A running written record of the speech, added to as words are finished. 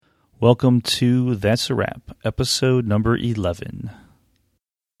Welcome to That's a Wrap, episode number 11.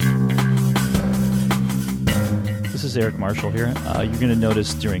 This is Eric Marshall here. You're going to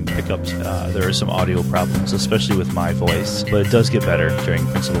notice during pickups there are some audio problems, especially with my voice, but it does get better during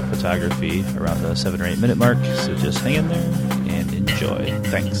principal photography around the 7 or 8 minute mark, so just hang in there and enjoy.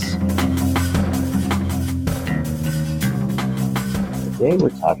 Thanks. Today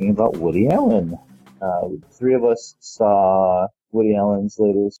we're talking about Woody Allen. The three of us saw Woody Allen's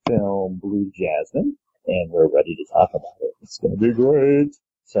latest film, Blue Jasmine, and we're ready to talk about it. It's going to be great.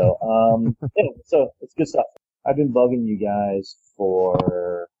 So, so it's good stuff. I've been bugging you guys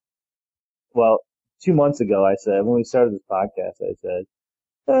for, 2 months ago I said, when we started this podcast, I said,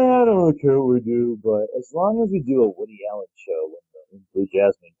 I don't really care what we do, but as long as we do a Woody Allen show when Blue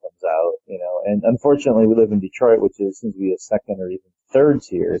Jasmine comes out, and unfortunately we live in Detroit, which seems to be a second or even third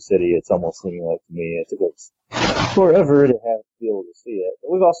tier city, it's almost seeming like to me. It took us forever to be able to see it,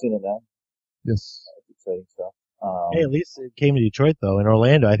 but we've all seen it now. Yes. It's exciting stuff. Hey, at least it came to Detroit though. In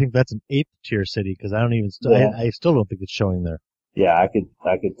Orlando, I think that's an 8th tier city because I still don't think it's showing there. Yeah, I could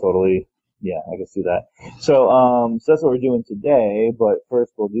totally. Yeah, I can see that. So that's what we're doing today. But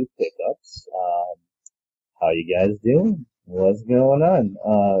first, we'll do pickups. How you guys doing? What's going on?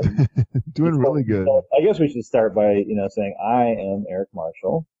 Doing really good. I guess we should start by saying I am Eric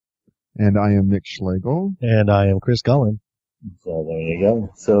Marshall, and I am Nick Schlegel, and I am Chris Gullen. So there you go.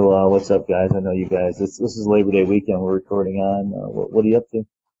 So what's up, guys? I know you guys. This is Labor Day weekend. We're recording on. What are you up to?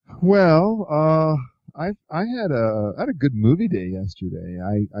 Well, I had a good movie day yesterday.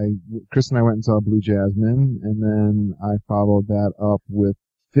 Chris and I went and saw Blue Jasmine, and then I followed that up with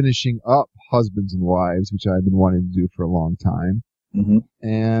finishing up Husbands and Wives, which I've been wanting to do for a long time. Mm-hmm.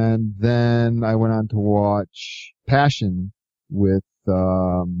 And then I went on to watch Passion with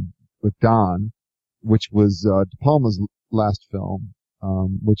Don, which was De Palma's last film,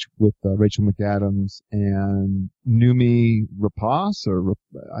 which with Rachel McAdams and Noomi Rapace, or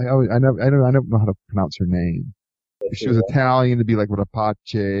I don't know how to pronounce her name. She was Italian to be like Rapace,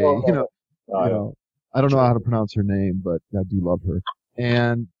 I don't know how to pronounce her name, but I do love her.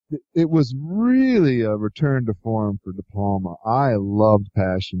 And it was really a return to form for De Palma. I loved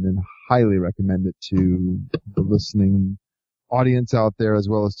Passion and highly recommend it to the listening audience out there as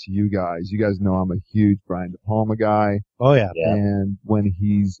well as to you guys. You guys know I'm a huge Brian De Palma guy. Oh yeah. And when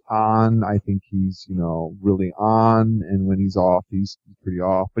he's on, I think he's, really on, and when he's off, he's pretty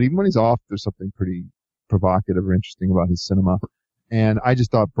off. But even when he's off, there's something pretty provocative or interesting about his cinema. And I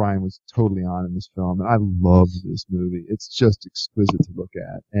just thought Brian was totally on in this film, and I loved this movie. It's just exquisite to look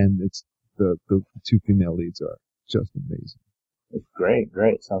at, and it's the two female leads are just amazing. It's great.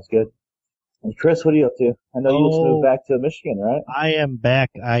 Sounds good. And Chris, what are you up to? I know you just moved back to Michigan, right? I am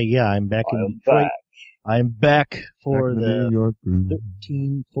back. I'm back in Detroit. I'm back for the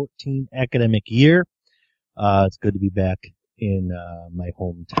 13-14 academic year. It's good to be back in my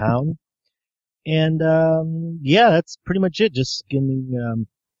hometown. And that's pretty much it. Just getting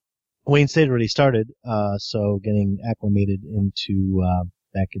Wayne State already started, so getting acclimated into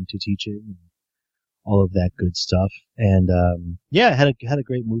back into teaching and all of that good stuff. And had a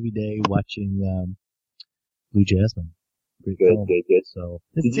great movie day watching Blue Jasmine. Great film. Good. So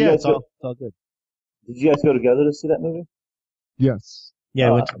it's all good. Did you guys go together to see that movie? Yes. Yeah,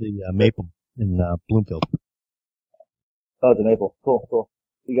 I went to the Maple in Bloomfield. Oh, the Maple. Cool.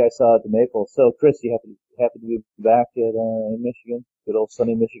 You guys saw it at the Maple. So, Chris, you happy to be back in Michigan? Good old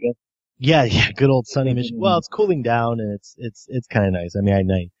sunny Michigan? Yeah, good old sunny Michigan. Well, it's cooling down and it's kind of nice. I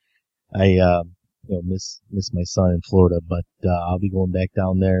mean, I miss my son in Florida, but I'll be going back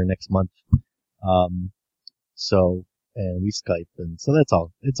down there next month. And we Skype, and so it's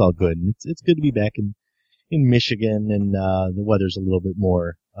all good. And it's good to be back in Michigan, and the weather's a little bit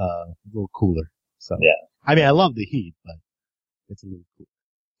more a little cooler. So yeah. I mean, I love the heat, but it's a little cooler.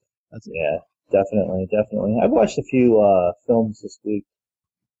 Yeah, definitely. I've watched a few films this week,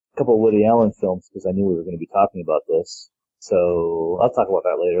 a couple of Woody Allen films, because I knew we were going to be talking about this. So I'll talk about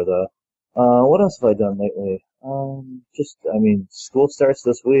that later, though. What else have I done lately? School starts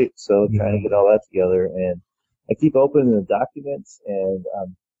this week, so trying to get all that together. And I keep opening the documents, and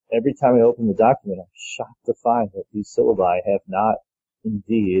every time I open the document, I'm shocked to find that these syllabi have not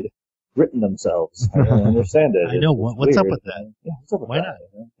indeed written themselves. I don't understand it. I know. What's up with that? Yeah, what's up with Why that?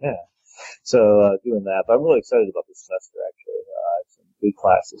 not? Yeah. So doing that, but I'm really excited about this semester. Actually, I have some good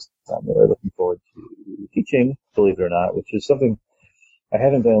classes I'm really looking forward to teaching. Believe it or not, which is something I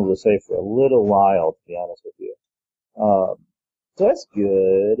haven't been able to say for a little while, to be honest with you. So that's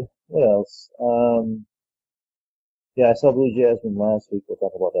good. What else? Yeah, I saw Blue Jasmine last week. We'll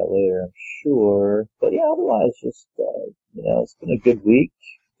talk about that later, I'm sure. But yeah, otherwise, just, it's been a good week.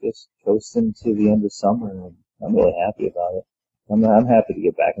 just coasting to the end of summer, and I'm really happy about it. I'm happy to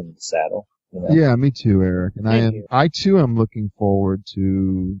get back into the saddle. You know? Yeah, me too, Eric. And I too am looking forward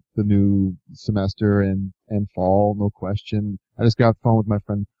to the new semester and fall, no question. I just got off the phone with my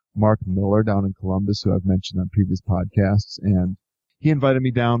friend Mark Miller down in Columbus, who I've mentioned on previous podcasts, and he invited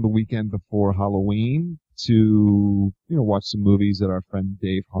me down the weekend before Halloween to, watch some movies at our friend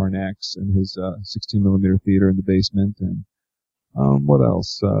Dave Harnack's and his 16mm theater in the basement. And what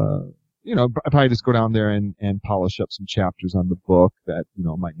else? I probably just go down there and polish up some chapters on the book that,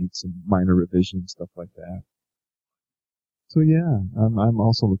 might need some minor revision, stuff like that. So yeah, I'm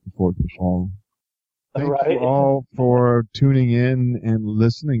also looking forward to the fall. Thank you all for tuning in and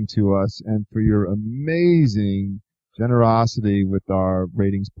listening to us, and for your amazing generosity with our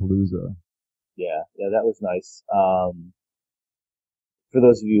ratings palooza. Yeah, that was nice. For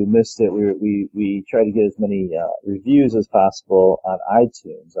those of you who missed it, we tried to get as many reviews as possible on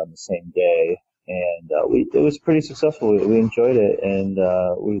iTunes on the same day, and it was pretty successful. We enjoyed it, and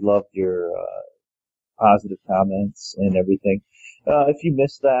we loved your positive comments and everything. If you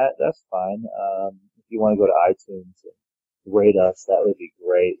missed that, that's fine. If you want to go to iTunes and rate us, that would be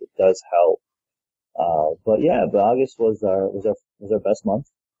great. It does help. But August was our best month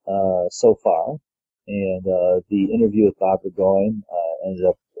so far, and the interview with Bob Burgoyne ended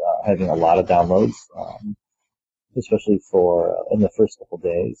up having a lot of downloads, especially in the first couple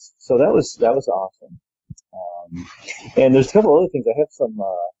days. So that was awesome. And there's a couple other things.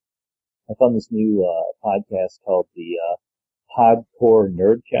 I found this new podcast called the Podcore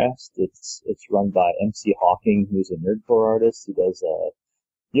Nerdcast. It's run by MC Hawking, who's a nerdcore artist. He does.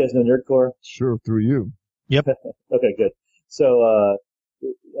 You guys know nerdcore? Sure, through you. Yep. Okay, good. So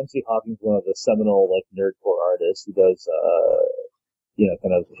MC Hawking's one of the seminal nerdcore artists. He does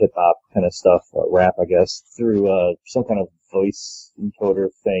kind of hip hop kind of stuff, rap, I guess, through some kind of voice encoder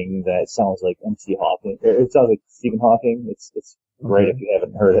thing that sounds like MC Hawking. It sounds like Stephen Hawking. It's great if you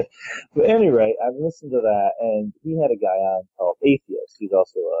haven't heard it. But anyway, I've listened to that, and he had a guy on called Atheist, who's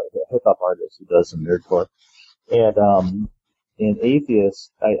also a hip hop artist who does some nerdcore. And in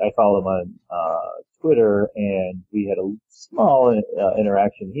Atheist, I follow him on Twitter, and we had a small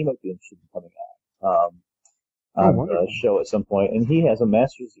interaction. He might be interested in coming on the show at some point, and he has a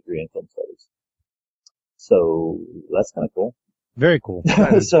master's degree in film studies. So that's kind of cool. Very cool.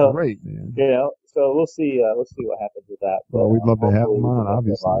 So great, man. So we'll see what happmes with that. Well, we'd love to have him on,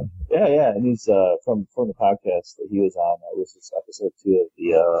 obviously. Yeah, and he's from the podcast that he was on. It was this episode 2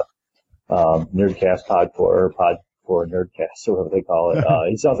 of the Nerdcast Podcore Nerdcast, or whatever they call it.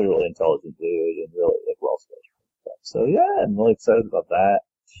 He sounds like a really intelligent dude and really well spoken. So yeah, I'm really excited about that.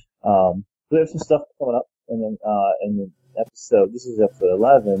 We have some stuff coming up, and then this is episode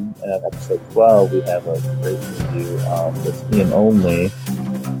 11, and episode 12 we have a great review of It's Me and Only.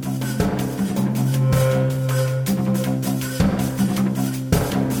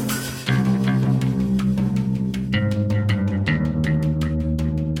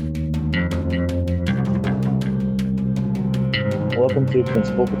 Welcome to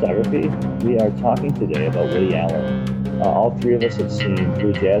Principal Photography. We are talking today about Woody Allen. All three of us have seen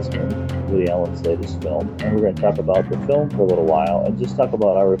Blue Jasmine, Woody Allen's latest film, and we're going to talk about the film for a little while and just talk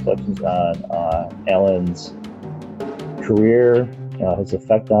about our reflections on Allen's career, his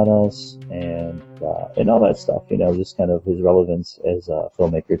effect on us, and all that stuff. Just kind of his relevance as a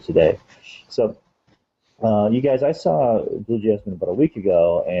filmmaker today. So, you guys, I saw Blue Jasmine about a week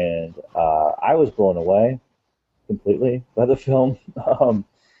ago, and I was blown away completely by the film.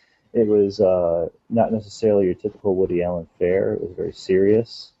 It was not necessarily your typical Woody Allen fare. It was very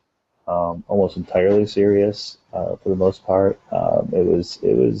serious, almost entirely serious for the most part. It was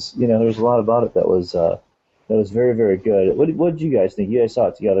there was a lot about it that was very, very good. What did you guys think? You guys saw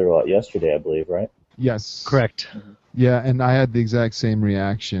it together yesterday, I believe, right? Yes, correct. Yeah, and I had the exact same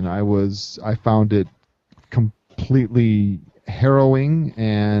reaction. I found it completely harrowing,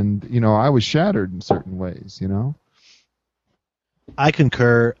 and I was shattered in certain ways. I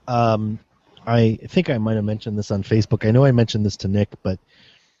concur. I think I might have mentioned this on Facebook. I know I mentioned this to Nick, but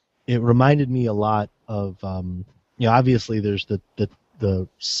it reminded me a lot of, obviously there's the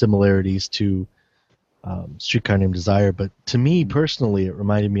similarities to Streetcar Named Desire, but to me personally, it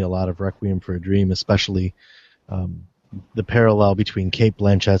reminded me a lot of Requiem for a Dream, especially the parallel between Cate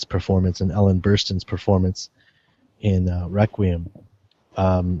Blanchett's performance and Ellen Burstyn's performance in Requiem.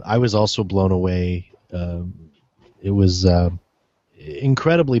 I was also blown away. It was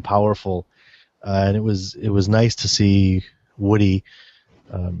incredibly powerful, and it was nice to see Woody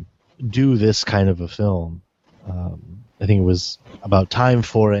do this kind of a film. I think it was about time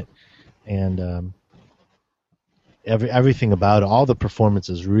for it, and everything about it, all the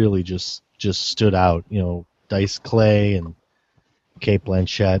performances really just stood out. Dice Clay and Cate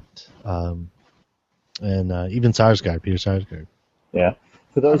Blanchett, and even Peter Sarsgaard. Yeah.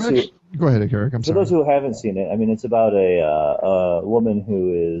 For those who go ahead, Eric. For those who haven't seen it, I mean, it's about a woman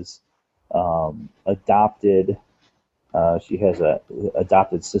who is adopted. She has a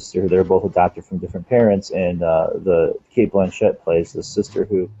adopted sister. They're both adopted from different parents, and the Cate Blanchett plays the sister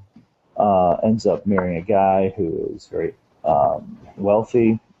who ends up marrying a guy who is very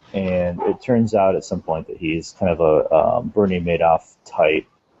wealthy, and it turns out at some point that he's kind of a Bernie Madoff type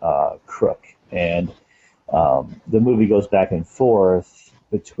crook, and the movie goes back and forth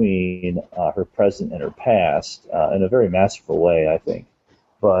between her present and her past in a very masterful way, I think.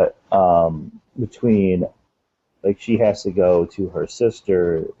 But between, like, she has to go to her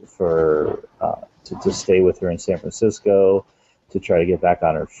sister for to stay with her in San Francisco to try to get back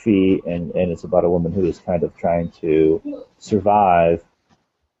on her feet, and it's about a woman who is kind of trying to survive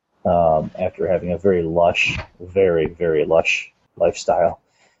after having a very very lush lifestyle.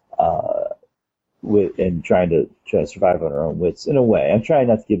 And trying to survive on her own wits in a way. I'm trying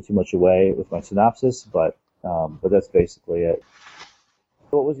not to give too much away with my synopsis, but that's basically it.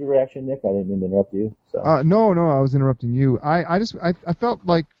 What was your reaction, Nick? I didn't mean to interrupt you. So. No, I was interrupting you. I felt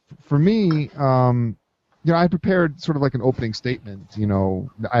like, for me, I prepared sort of like an opening statement.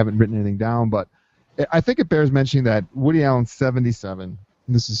 I haven't written anything down, but I think it bears mentioning that Woody Allen's 77.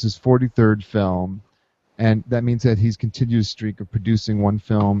 This is his 43rd film. And that means that he's continued a streak of producing one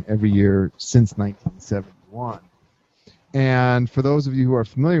film every year since 1971. And for those of you who are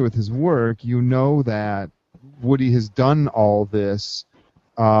familiar with his work, you know that Woody has done all this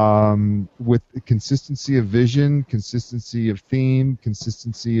with consistency of vision, consistency of theme,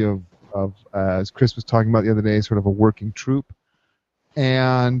 consistency of as Chris was talking about the other day, sort of a working troupe.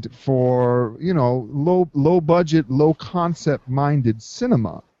 And for, low budget, low concept minded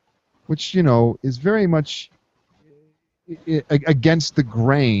cinema, which, is very much against the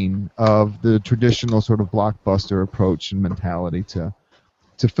grain of the traditional sort of blockbuster approach and mentality to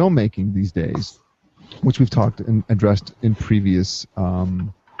filmmaking these days, which we've talked and addressed in previous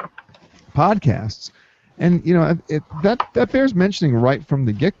podcasts. And, that bears mentioning right from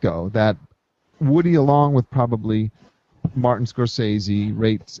the get-go that Woody, along with probably Martin Scorsese,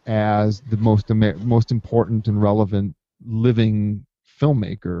 rates as the most important and relevant living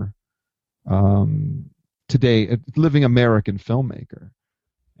filmmaker today, a living American filmmaker.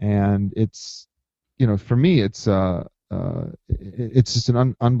 And it's, for me, it's just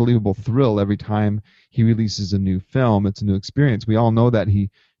an unbelievable thrill every time he releases a new film. It's a new experience. We all know that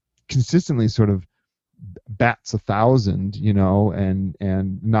he consistently sort of bats 1,000,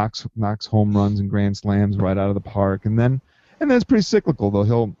 and knocks home runs and grand slams right out of the park. And then it's pretty cyclical,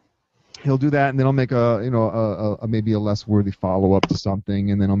 though. He'll do that, and then he'll make a maybe a less worthy follow-up to something,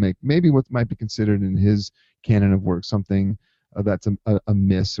 and then he'll make maybe what might be considered in his canon of work something that's a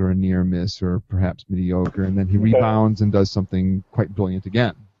miss or a near miss or perhaps mediocre, and then he rebounds and does something quite brilliant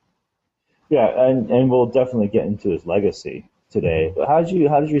again. Yeah, and we'll definitely get into his legacy today. But how did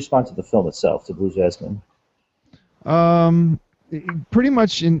you respond to the film itself, to Blue Jasmine? Pretty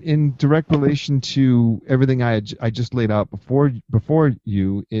much in direct relation to everything I just laid out before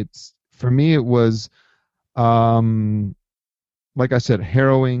you. For me, it was, like I said,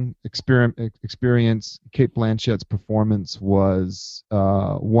 harrowing experience. Cate Blanchett's performance was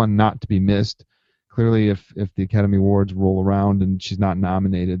one not to be missed. Clearly, if the Academy Awards roll around and she's not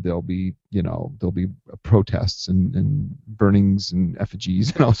nominated, there'll be protests and burnings and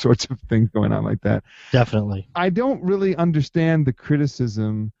effigies and all sorts of things going on like that. Definitely. I don't really understand the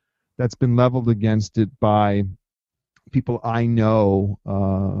criticism that's been leveled against it by people I know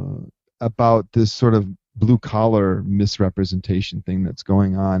about this sort of blue-collar misrepresentation thing that's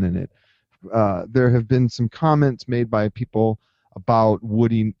going on in it. There have been some comments made by people about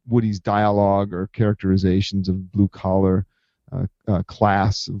Woody's dialogue or characterizations of blue-collar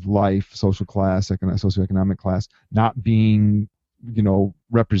class of life, social class, socioeconomic class, not being,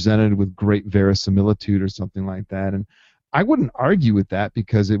 represented with great verisimilitude or something like that. And I wouldn't argue with that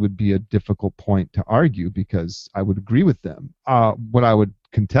because it would be a difficult point to argue because I would agree with them. What I would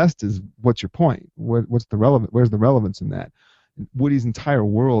contest is, what's your point? Where's the relevance in that? Woody's entire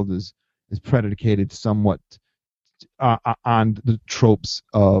world is predicated somewhat on the tropes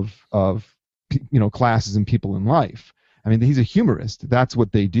of classes and people in life. I mean, he's a humorist. That's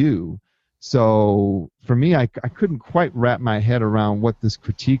what they do. So for me, I couldn't quite wrap my head around what this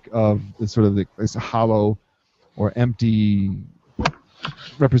critique of this hollow or empty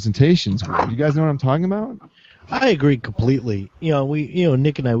representations were. You guys know what I'm talking about? I agree completely.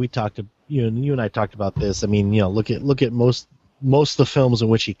 Nick and I, we talked you and I talked about this. I mean, look at most of the films in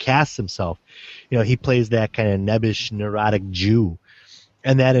which he casts himself. He plays that kind of nebbish, neurotic Jew,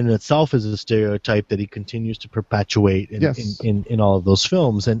 and that in itself is a stereotype that he continues to perpetuate in all of those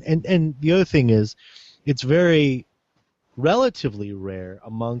films. And the other thing is, it's very relatively rare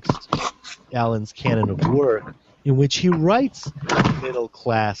amongst Allen's canon of work in which he writes middle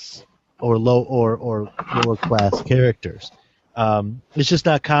class or lower class characters. It's just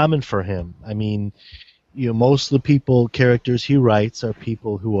not common for him. I mean, most of the characters he writes are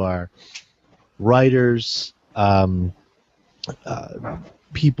people who are writers,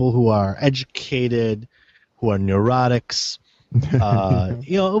 people who are educated, who are neurotics,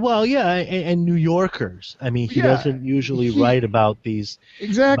 and New Yorkers. I mean, he doesn't usually write about these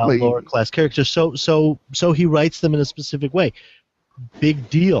about lower class characters. So he writes them in a specific way. Big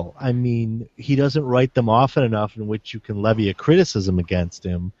deal. I mean, he doesn't write them often enough in which you can levy a criticism against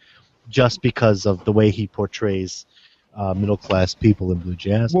him just because of the way he portrays middle-class people in Blue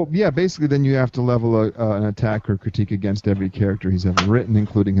Jasmine. Well, yeah, basically then you have to level an attack or critique against every character he's ever written,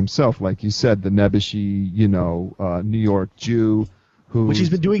 including himself. Like you said, the nebbishy, New York Jew, which he's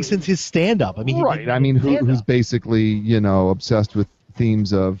been doing since his stand-up. I mean, who's basically, obsessed with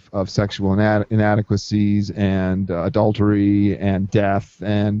themes of sexual inadequacies and adultery and death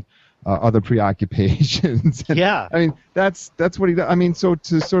and other preoccupations. And, yeah. I mean, that's what he does. I mean, so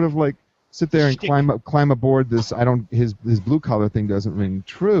to sort of like sit there and climb aboard this, his blue collar thing doesn't ring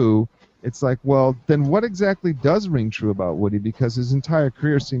true. It's like, well, then what exactly does ring true about Woody? Because his entire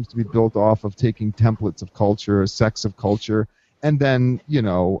career seems to be built off of taking templates of culture, sects of culture, and then,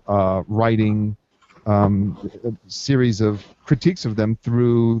 writing a series of critiques of them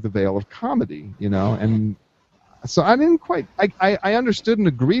through the veil of comedy, and so I didn't quite, I understood and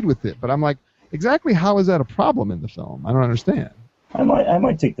agreed with it, but I'm like, exactly how is that a problem in the film? I don't understand. I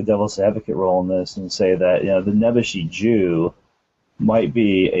might take the devil's advocate role in this and say that the nebbishy Jew might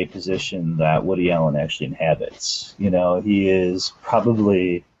be a position that Woody Allen actually inhabits. He is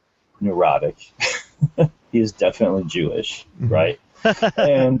probably neurotic. He is definitely Jewish, right?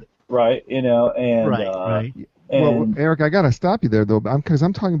 And right, right. Well, Eric, I got to stop you there though, because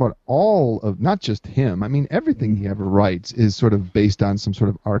I'm talking about all of, not just him. I mean, everything he ever writes is sort of based on some sort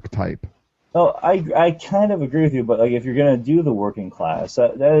of archetype. Oh, I kind of agree with you, but like if you're going to do the working class,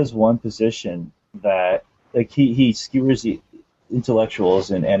 that is one position that like he skewers the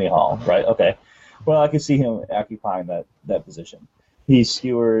intellectuals in Annie Hall, right? Okay, well I can see him occupying that position. He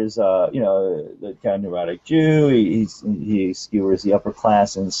skewers, the kind of neurotic Jew. He skewers the upper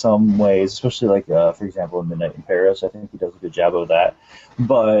class in some ways, especially like for example in Midnight in Paris. I think he does a good job of that,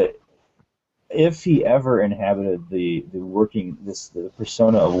 but if he ever inhabited the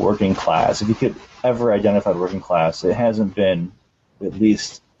persona of working class, if he could ever identify the working class, it hasn't been at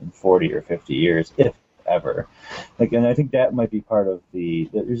least in 40 or 50 years, if ever. And I think that might be part of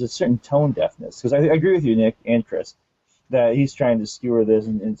there's a certain tone deafness, because I agree with you, Nick and Chris, that he's trying to skewer this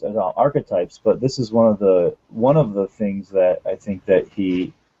into archetypes, but this is one of the things that I think that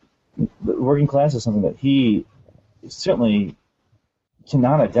the working class is something that he certainly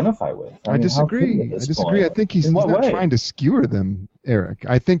cannot identify with. I disagree. I think he's not trying to skewer them, Eric.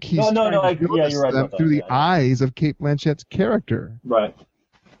 I think he's trying to notice them through the eyes of Cate Blanchett's character. Right.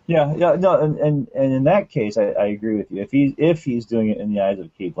 Yeah. No, and in that case, I agree with you. If he's doing it in the eyes of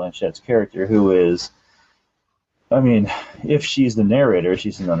Cate Blanchett's character, who is, I mean, if she's the narrator,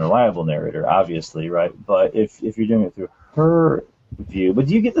 she's an unreliable narrator, obviously, right? But if you're doing it through her view, but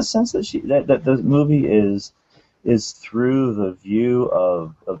do you get the sense that that the movie is through the view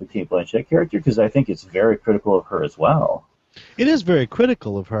of the Cate Blanchett character? Because I think it's very critical of her as well. It is very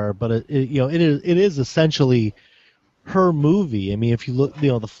critical of her, but it is essentially her movie. I mean, if you look, the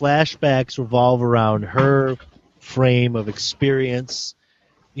flashbacks revolve around her frame of experience,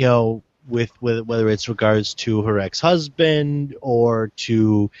 with whether it's regards to her ex-husband or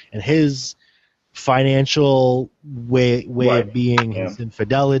and his financial way right. of being, his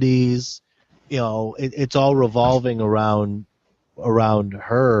infidelities. It's all revolving around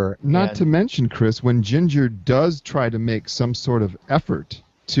her. Not to mention, Chris, when Ginger does try to make some sort of effort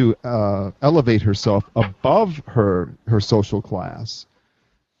to elevate herself above her social class,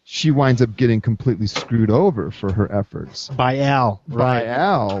 she winds up getting completely screwed over for her efforts. By Al. Right. By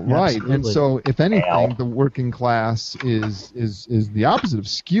Al, right. Absolutely. And so, if anything, the working class is the opposite of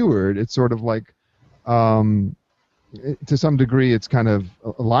skewered. It's sort of like, to some degree, it's kind of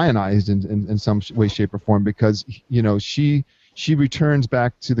lionized in some way, shape, or form, because she returns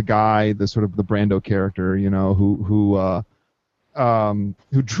back to the guy, the sort of the Brando character, who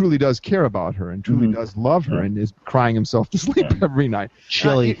who truly does care about her and truly does love her and is crying himself to sleep every night.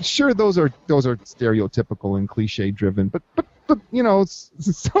 Chilly. Sure, those are stereotypical and cliche driven, but you know,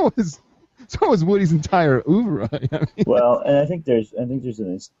 so is Woody's entire oeuvre. I mean, well, and I think there's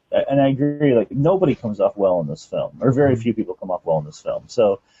and I agree. Like nobody comes off well in this film, or very few people come off well in this film.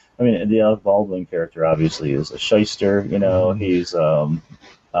 So, I mean, the Alec Baldwin character obviously is a shyster. You know, he's you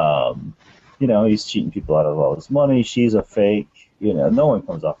know, he's cheating people out of all his money. She's a fake. You know, no one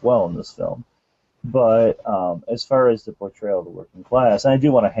comes off well in this film. But as far as the portrayal of the working class, and I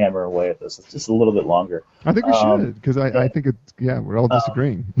do want to hammer away at this just a little bit longer. I think we should, because I think it's, we're all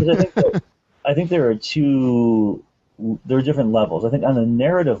disagreeing. I think there are different levels. I think on the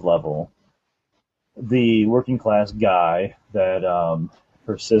narrative level, the working class guy that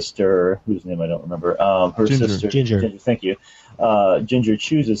her sister, whose name I don't remember, Ginger. Thank you. Ginger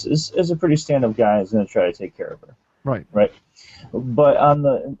chooses is a pretty stand-up guy who's going to try to take care of her. Right. But on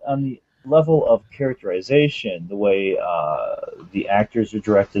the level of characterization, the way the actors are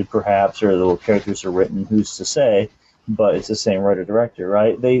directed, perhaps, or the way characters are written, who's to say? But it's the same writer-director,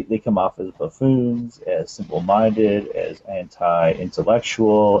 right? They come off as buffoons, as simple-minded, as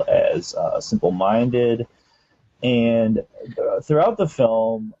anti-intellectual, as simple-minded, and throughout the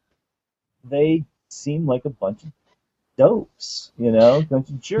film, they seem like a bunch of dopes, you know, a bunch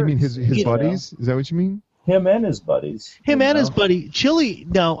of jerks. You mean his buddies? Is that what you mean? Him and his buddies. His buddy. Chili,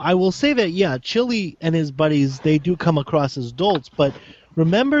 now, I will say that, Chili and his buddies, they do come across as dolts, but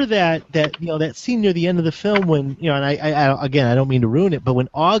remember that scene near the end of the film when, you know, and I don't mean to ruin it, but when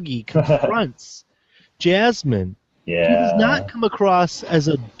Augie confronts Jasmine, he does not come across as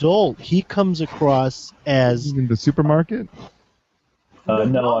a dolt. He comes across as... In the supermarket?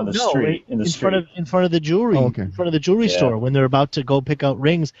 No, on the street. In front of the jewelry. Oh, okay. In front of the jewelry store when they're about to go pick out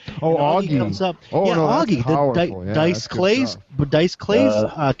rings. Oh, Augie comes up. Augie, the Dice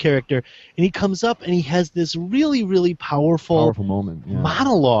Clay's character, and he comes up and he has this really, really powerful moment,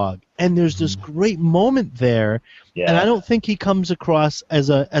 monologue, and there's this great moment there, and I don't think he comes across as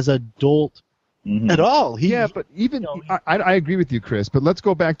a dolt. At all. But even I agree with you, Chris. But let's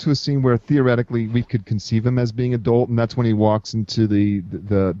go back to a scene where theoretically we could conceive him as being adult, and that's when he walks into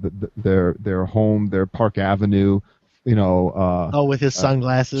their home, their Park Avenue, you know. With his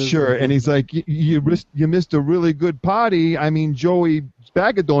sunglasses. Sure, and he's like, you missed a really good party. I mean, Joey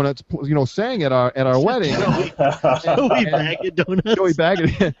Bag of Donuts, you know, sang at our wedding. Joey Bag of Donuts. Joey Bag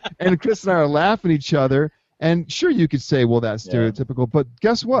of, and Chris and I are laughing at each other. And sure, you could say, well, that's stereotypical, but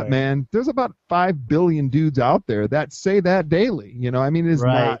guess what, man? There's about 5 billion dudes out there that say that daily. You know, I mean, it's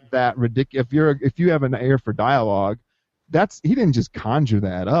not that ridiculous. If you have an ear for dialogue, he didn't just conjure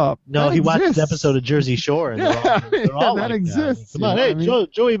that up. No, he watched an episode of Jersey Shore, and they're all that like exists. That. Come on, hey,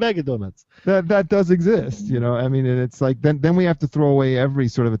 Joey Bag of Donuts. That does exist, you know. I mean, and it's like then we have to throw away every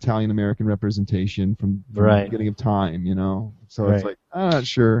sort of Italian American representation from the beginning of time, you know. So it's like, I'm not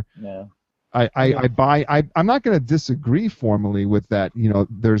sure. Yeah. I'm not going to disagree formally with that. You know,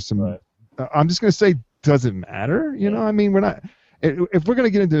 there's some. I'm just going to say, does it matter? You know, I mean, we're not. If we're going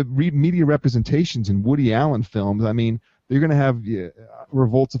to get into media representations in Woody Allen films, I mean, you're going to have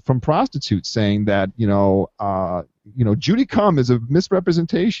revolts from prostitutes saying that Judy Cum is a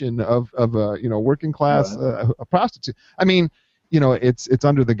misrepresentation of a working class a prostitute. I mean, you know, it's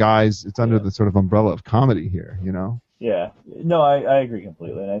under the guise, it's under the sort of umbrella of comedy here. You know. Yeah, no, I agree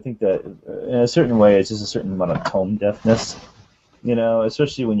completely, and I think that in a certain way, it's just a certain amount of tone deafness, you know,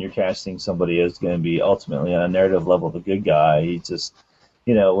 especially when you're casting somebody as going to be ultimately on a narrative level the good guy. He just,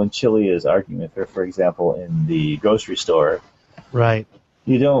 you know, when Chili is arguing with her, for example, in the grocery store, right,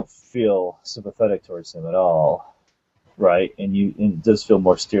 you don't feel sympathetic towards him at all, right, and it does feel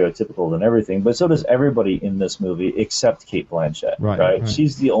more stereotypical than everything, but so does everybody in this movie except Cate Blanchett, right?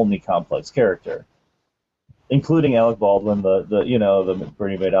 She's the only complex character. Including Alec Baldwin, the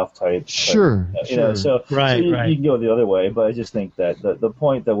Bernie Madoff type. Sure. You know, so you can go the other way, but I just think that the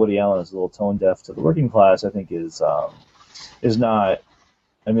point that Woody Allen is a little tone deaf to the working class, I think is not.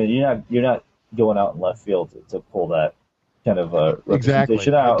 I mean, you're not going out in left field to pull that kind of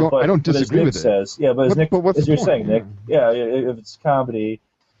representation out. I don't disagree with it. Yeah, but as you're saying, Nick, if it's comedy,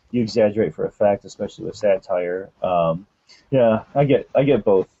 you exaggerate for effect, especially with satire. I get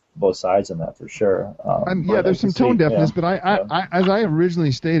both sides on that for sure. There's some tone deafness, but I as I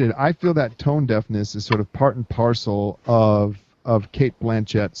originally stated, I feel that tone deafness is sort of part and parcel of Cate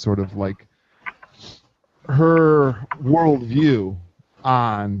Blanchett, sort of like her worldview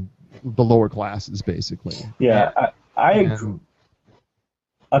on the lower classes, basically. Yeah, I agree.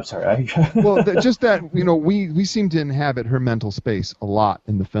 I'm sorry. Well, just that, you know, we seem to inhabit her mental space a lot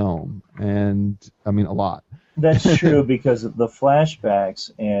in the film, and I mean a lot. That's true because of the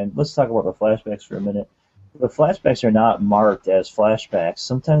flashbacks, and let's talk about the flashbacks for a minute. The flashbacks are not marked as flashbacks.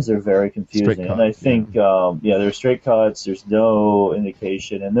 Sometimes they're very confusing, and I think, they're straight cuts. There's no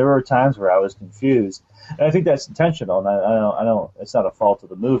indication, and there were times where I was confused, and I think that's intentional. And I don't. It's not a fault of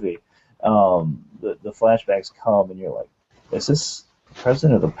the movie. The flashbacks come, and you're like, is this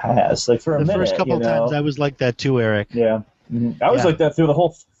present or the past? Like for a minute, the first couple times, I was like that too, Eric. Yeah, I was like that through the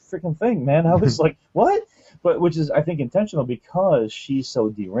whole freaking thing, man. I was like, what? But which is, I think, intentional because she's so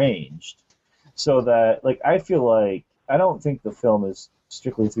deranged. So that, like, I feel like, I don't think the film is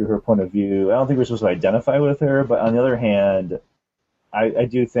strictly through her point of view. I don't think we're supposed to identify with her, but on the other hand, I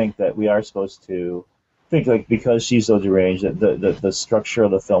do think that we are supposed to think, like, because she's so deranged, that the structure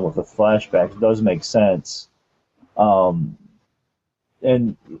of the film with the flashback does make sense. And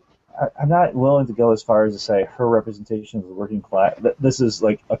I'm not willing to go as far as to say her representation of the working class. This is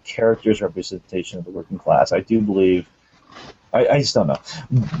like a character's representation of the working class. I do believe. I just don't know.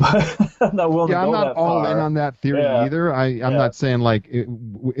 I'm not willing to go that far. I'm not all in on that theory either. I'm not saying like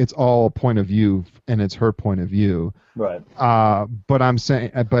it's all point of view and it's her point of view. Right. But I'm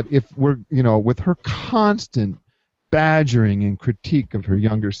saying, but if we're, with her constant badgering and critique of her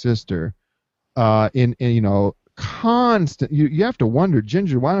younger sister, constant, you have to wonder,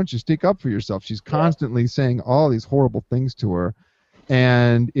 Ginger, why don't you stick up for yourself? She's constantly saying all these horrible things to her.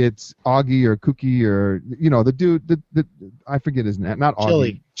 And it's Augie or Cookie or, the dude, the I forget his name, not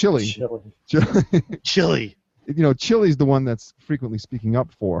Augie. Chili. Chili's the one that's frequently speaking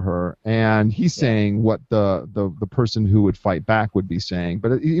up for her, and he's saying what the person who would fight back would be saying.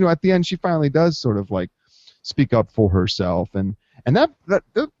 But, at the end, she finally does sort of, like, speak up for herself. And that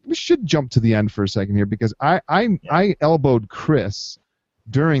we should jump to the end for a second here, because I elbowed Chris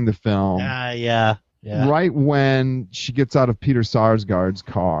during the film. Yeah. Right when she gets out of Peter Sarsgaard's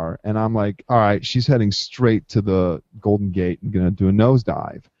car, and I'm like, all right, she's heading straight to the Golden Gate and going to do a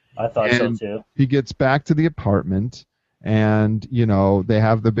nosedive. I thought so, too. He gets back to the apartment, and, they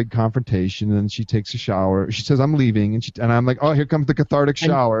have the big confrontation, and she takes a shower. She says, I'm leaving, and I'm like, oh, here comes the cathartic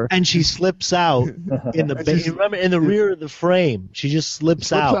shower. And she slips out in the remember, in the rear of the frame. She just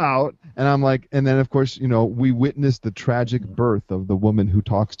slips out. And I'm like, and then, of course, we witness the tragic birth of the woman who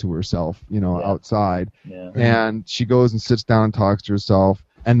talks to herself, outside. Yeah. And she goes and sits down and talks to herself.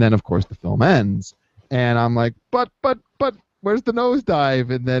 And then, of course, the film ends. And I'm like, but, where's the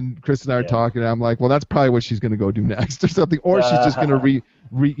nosedive? And then Chris and I are talking, and I'm like, well, that's probably what she's going to go do next or something. Or she's just going to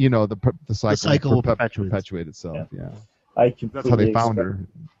the cycle will perpetuate itself. Yeah. That's how they found her.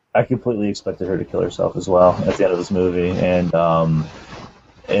 I completely expected her to kill herself as well at the end of this movie.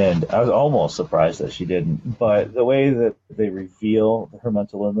 And I was almost surprised that she didn't. But the way that they reveal her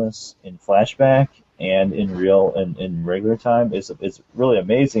mental illness in flashback and in regular time is really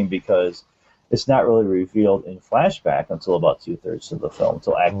amazing, because it's not really revealed in flashback until about 2/3 of the film,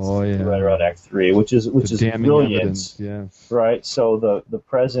 until right around Act 3, which is brilliant. Right? So the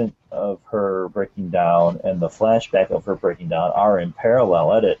present of her breaking down and the flashback of her breaking down are in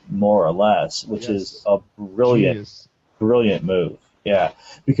parallel edit, more or less, which is a brilliant move. Yeah,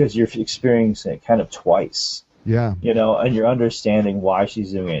 because you're experiencing it kind of twice. Yeah. And you're understanding why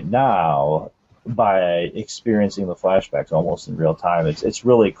she's doing it now by experiencing the flashbacks almost in real time. It's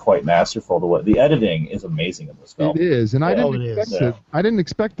really quite masterful. The editing is amazing in this film. It is, and I didn't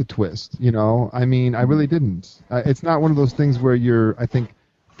expect the twist. I mean, I really didn't. It's not one of those things where you're, I think,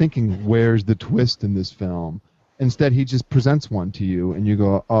 thinking, where's the twist in this film? Instead, he just presents one to you, and you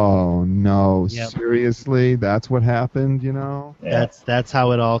go, "Oh no, seriously? That's what happened?" Yeah. That's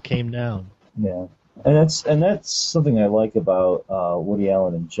how it all came down. Yeah, and that's something I like about Woody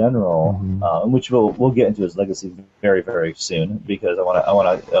Allen in general, which we'll get into his legacy very, very soon, because I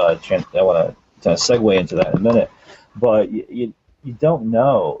want to segue into that in a minute. But you don't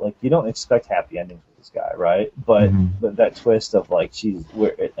know, like, you don't expect happy endings with this guy, right? But that twist of, like,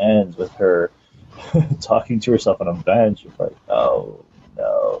 where it ends with her talking to herself on a bench. It's like, oh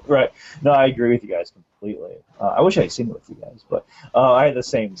no, right? No, I agree with you guys completely. I wish I had seen it with you guys, but I had the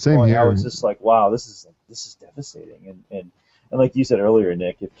same point. Here. I was just like, wow, this is devastating. And like you said earlier,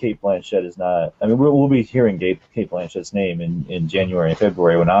 Nick, if Cate Blanchett is not, I mean, we'll be hearing Cate Blanchett's name in January and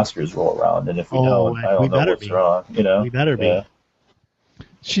February when Oscars roll around, and if we don't, I don't know what's wrong. We better be.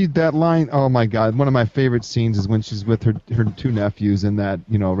 That line, oh my God, one of my favorite scenes is when she's with her two nephews in that,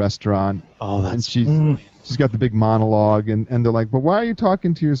 restaurant. Oh, that's... And she's got the big monologue, and they're like, but why are you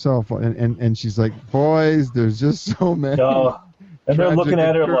talking to yourself? And she's like, boys, there's just so many. And they're looking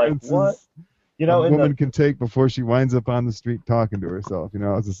at her like, what? A woman can take before she winds up on the street talking to herself.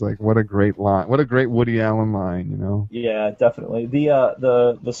 It's just like, what a great line. What a great Woody Allen line, Yeah, definitely.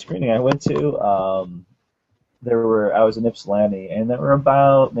 The screening I went to, I was in Ypsilanti, and there were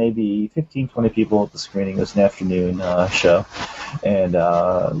about maybe 15, 20 people at the screening. It was an afternoon show, and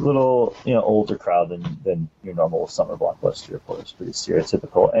a little, older crowd than your normal summer blockbuster, of course, pretty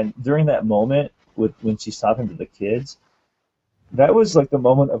stereotypical. And during that moment, when she's talking to the kids, that was like the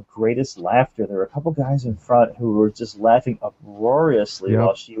moment of greatest laughter. There were a couple guys in front who were just laughing uproariously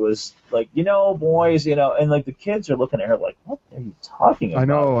while she was like, boys, and like the kids are looking at her like, what are you talking about? I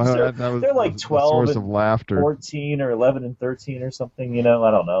know. They're like 12 source of laughter. 14 or 11 and 13 or something, I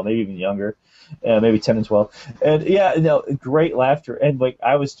don't know, maybe even younger, maybe 10 and 12. And great laughter. And like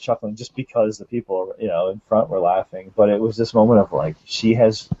I was chuckling just because the people, in front were laughing. But it was this moment of like, she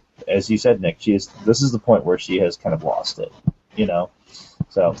has, as you said, Nick, this is the point where she has kind of lost it.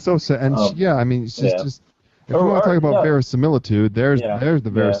 So sad. And it's just if we want to talk about verisimilitude, there's the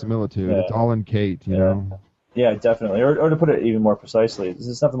verisimilitude. It's all in Kate, know. Yeah, definitely. Or to put it even more precisely, this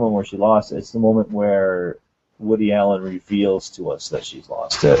is not the moment where she lost it. It's the moment where Woody Allen reveals to us that she's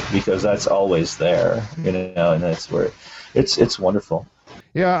lost it, because that's always there, and that's where it's wonderful.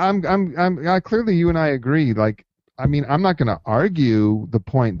 Yeah, I'm clearly you and I agree. Like, I'm not going to argue the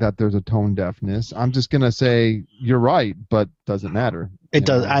point that there's a tone deafness. I'm just going to say you're right, but doesn't matter. It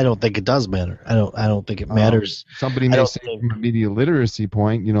does. I don't think it does matter. I don't think it matters. Somebody may say from a media literacy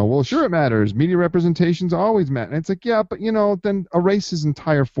point, well, sure it matters. Media representations always matter. And it's like, yeah, but then erase his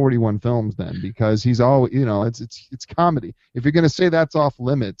entire 41 films then, because he's always, it's comedy. If you're going to say that's off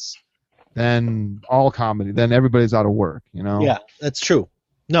limits, then all comedy, then everybody's out of work, Yeah, that's true.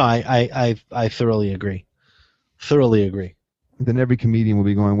 No, I thoroughly agree. Thoroughly agree. Then every comedian will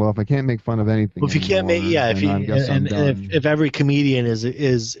be going, well, if I can't make fun of anything, well, if you can't make, if every comedian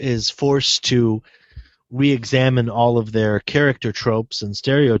is forced to re-examine all of their character tropes and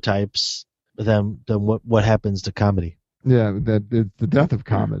stereotypes, then what happens to comedy? Yeah, it's the death of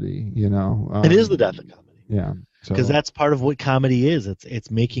comedy. It is the death of comedy. Yeah, because that's part of what comedy is. It's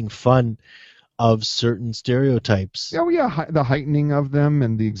making fun of certain stereotypes. Oh yeah, the heightening of them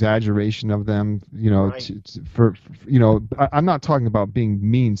and the exaggeration of them. Right. I'm not talking about being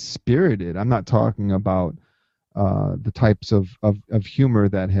mean-spirited. I'm not talking about the types of humor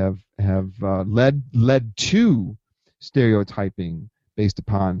that have led to stereotyping based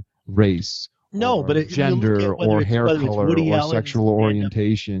upon race. No, but gender or hair color or sexual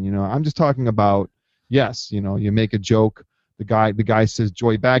orientation. I'm just talking about you make a joke. The guy says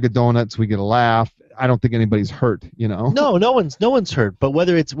 "Joy bag of donuts," we get a laugh. I don't think anybody's hurt, No, no one's hurt. But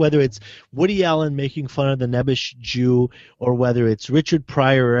whether it's Woody Allen making fun of the Nebbish Jew, or whether it's Richard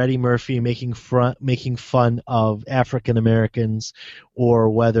Pryor or Eddie Murphy making fun of African Americans, or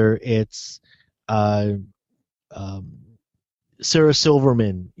whether it's Sarah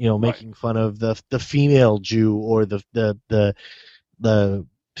Silverman, making fun of the female Jew, or the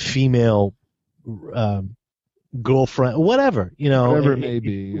female girlfriend, whatever, whatever it may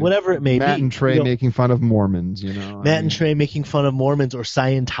be. Matt and Trey making fun of Mormons, Matt and Trey making fun of Mormons or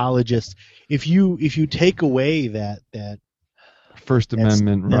Scientologists. If you take away that First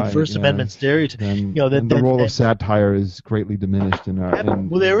Amendment, First Amendment stereotype, then the role of satire is greatly diminished in our.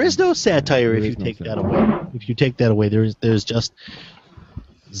 Well, there is no satire if you take that away. If you take that away, there's just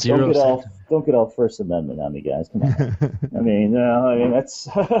zero. Don't get all First Amendment on me, guys. Come on. That's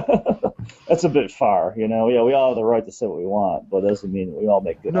that's a bit far, we all have the right to say what we want, but it doesn't mean that we all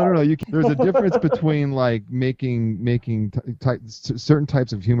make good art. No. There's a difference between like making certain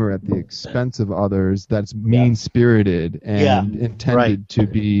types of humor at the expense of others that's mean-spirited and intended to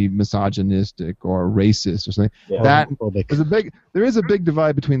be misogynistic or racist or something. Yeah. There is a big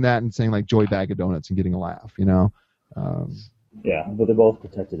divide between that and saying like "Joy bag of donuts" and getting a laugh. Yeah, but they're both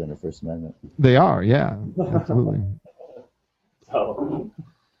protected under First Amendment. They are, yeah, absolutely.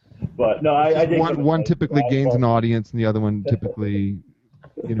 But no, I think one typically gains an audience, and the other one typically,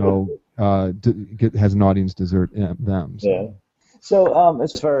 has an audience desert them. So. Yeah. So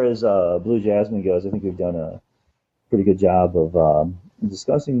as far as Blue Jasmine goes, I think we've done a pretty good job of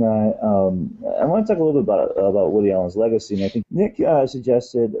discussing that. I want to talk a little bit about Woody Allen's legacy, and I think Nick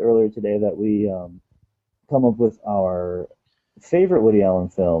suggested earlier today that we come up with our favorite Woody Allen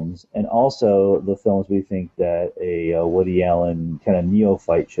films, and also the films we think that a Woody Allen kind of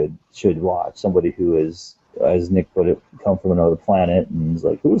neophyte should watch. Somebody who is, as Nick put it, come from another planet and is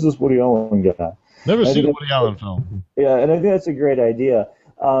like, who is this Woody Allen guy? Never seen a Woody Allen film. Yeah, and I think that's a great idea.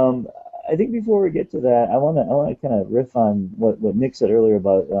 I think before we get to that, I want to kind of riff on what Nick said earlier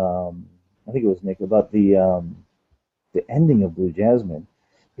about I think it was Nick about the ending of Blue Jasmine.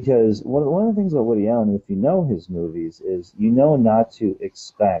 Because one of the things about Woody Allen, if you know his movies, is not to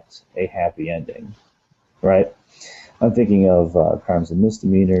expect a happy ending, right? I'm thinking of Crimes and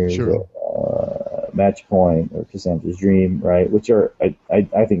Misdemeanors, sure. Match Point or Cassandra's Dream, right? Which are,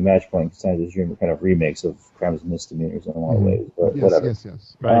 I think Match Point and Cassandra's Dream are kind of remakes of Crimes and Misdemeanors in a lot of ways, but whatever.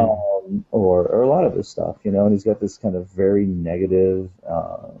 Yes. Right. Or a lot of his stuff, and he's got this kind of very negative,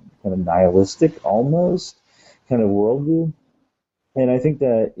 kind of nihilistic almost kind of worldview. And I think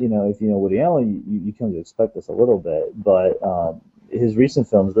that, if you know Woody Allen, you come to expect this a little bit, but his recent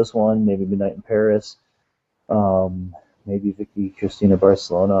films, this one, maybe Midnight in Paris, maybe Vicky Cristina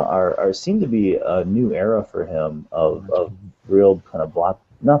Barcelona, are seem to be a new era for him of real kind of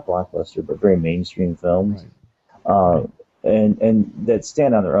not blockbuster, but very mainstream films, and that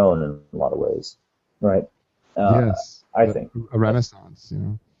stand on their own in a lot of ways, right? Yes, I think a renaissance,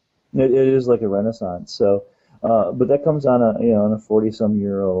 It is like a renaissance. So, but that comes on a 40-some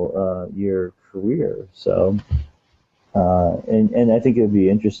year career. So. And I think it would be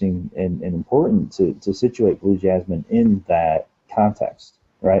interesting and important to situate Blue Jasmine in that context,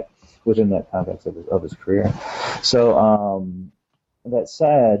 right? Within that context of his career. So, that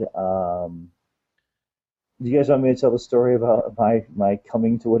said, do you guys want me to tell the story about my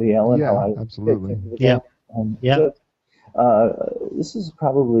coming to Woody Allen? Yeah, absolutely. So, this is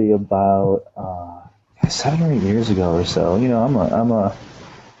probably about 7 or 8 years ago or so. I'm in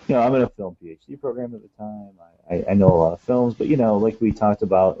a film PhD program at the time. I know a lot of films, but like we talked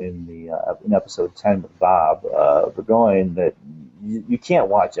about in episode 10 with Bob Burgoyne, that you can't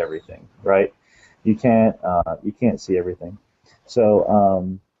watch everything, right? You can't see everything.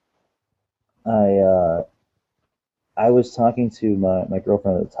 So I was talking to my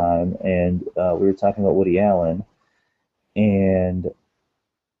girlfriend at the time, and we were talking about Woody Allen, and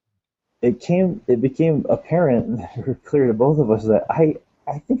it became apparent, clear to both of us, that I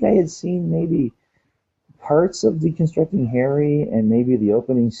think I had seen maybe parts of Deconstructing Harry and maybe the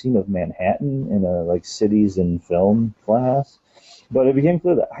opening scene of Manhattan in a cities and film class, but it became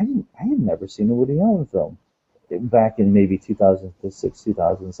clear that I had never seen a Woody Allen film back in maybe 2006,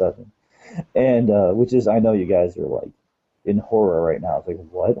 2007, and which is, I know you guys are like in horror right now. It's like,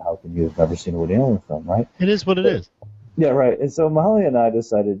 what? How can you have never seen a Woody Allen film, right? It is what it is. Yeah, right. And so Molly and I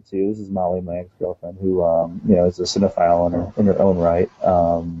decided to. This is Molly, my ex-girlfriend, who is a cinephile in her own right,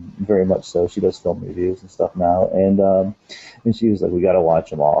 very much so. She does film reviews and stuff now, and she was like, "We got to watch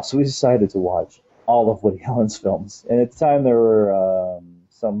them all." So we decided to watch all of Woody Allen's films. And at the time, there were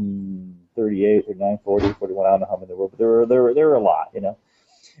some 38 or 9, 40, 41. I don't know how many there were, but there were a lot,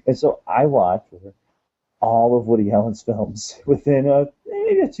 And so I watched all of Woody Allen's films within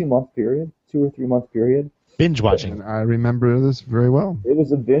maybe a 2-month period, 2 or 3 month period. Binge watching. And I remember this very well. It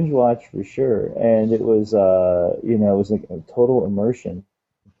was a binge watch for sure, and it was it was like a total immersion.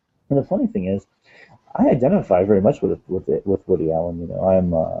 And the funny thing is, I identify very much with Woody Allen.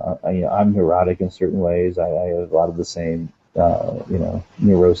 I'm neurotic in certain ways. I have a lot of the same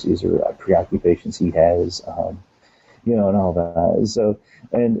neuroses or preoccupations he has, and all that. So,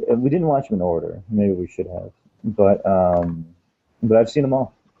 and we didn't watch them in order. Maybe we should have, but I've seen them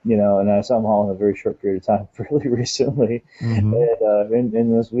all. And I saw them all in a very short period of time, fairly recently. Mm-hmm.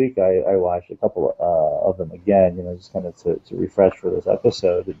 And this week I watched a couple of them again, just kind of to refresh for this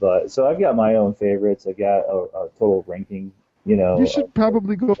episode. But so I've got my own favorites. I got a total ranking. You should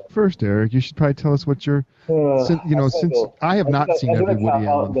probably go first, Eric. You should probably tell us what your, since I have not seen every Woody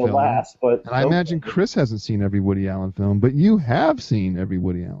Allen film, and I imagine Chris hasn't seen every Woody Allen film, but you have seen every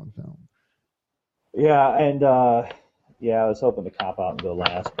Woody Allen film. Yeah, and. Yeah, I was hoping to cop out and go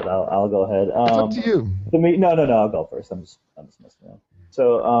last, but I'll go ahead. It's up to you. No, I'll go first. I'm just messing around.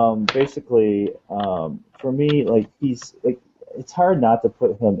 So basically, for me, he's it's hard not to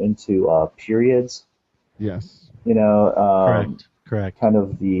put him into periods. Yes. Correct. Kind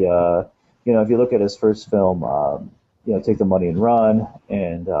of the if you look at his first film, Take the Money and Run,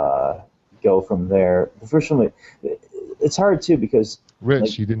 and go from there. The first film, it's hard too because.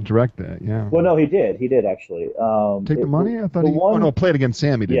 Rich, he didn't direct that, yeah. Well, no, he did. He did, actually. Take the Money? I thought Play It Against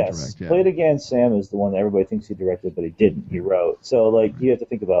Sam he didn't direct. Yeah. Play It Against Sam is the one that everybody thinks he directed, but he didn't. He wrote. So, you have to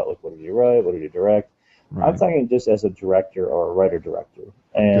think about, what did he write? What did he direct? Right. I'm talking just as a director or a writer-director.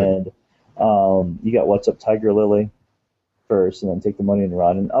 And you got What's Up, Tiger Lily first, and then Take the Money and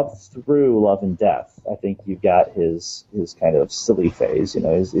Run. And up through Love and Death, I think you've got his kind of silly phase.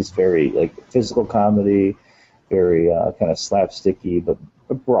 His very, physical comedy, very kind of slapsticky, but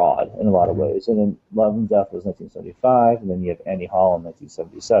broad in a lot of ways. And then Love and Death was 1975, and then you have Annie Hall in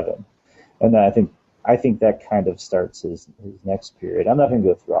 1977. And then I think that kind of starts his next period. I'm not going to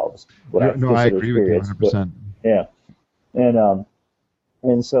go through all of this. I agree with you 100%. Yeah.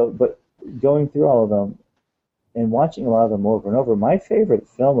 And so, but going through all of them and watching a lot of them over and over, my favorite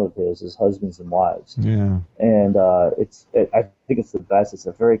film of his is Husbands and Wives. Yeah. And I think it's the best. It's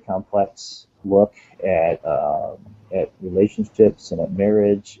a very complex look at relationships and at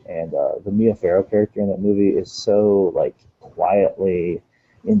marriage, and the Mia Farrow character in that movie is so like quietly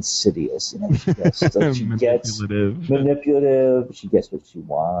insidious. You know, she gets manipulative. She gets what she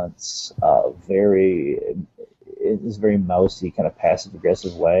wants. In this very mousy kind of passive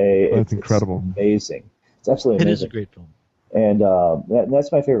aggressive way. That's incredible. It's amazing. It's absolutely amazing. It is a great film. And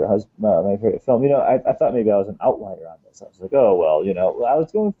that's my favorite my favorite film. You know, I thought maybe I was an outlier on this. I was like, oh well, you know, I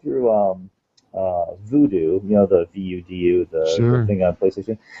was going through Vudu, you know, the VUDU, the thing on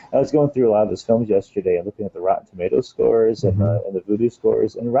PlayStation. I was going through a lot of his films yesterday and looking at the Rotten Tomatoes scores and the Vudu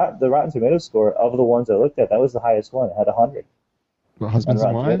scores. And the Rotten Tomatoes score of the ones I looked at, that was the highest one. It had 100. Well, Husbands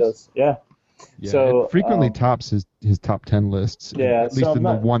and Wives? Tomatoes. Yeah. Yeah, so it frequently tops his top 10 lists. Yeah, at least in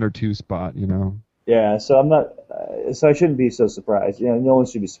the 1 or 2 spot, you know. Yeah, so I'm not. So I shouldn't be so surprised. You know, no one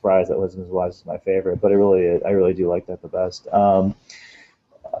should be surprised that Husbands and Wives is my favorite, but I really do like that the best.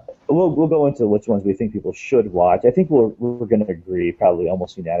 We'll go into which ones we think people should watch. I think we're going to agree probably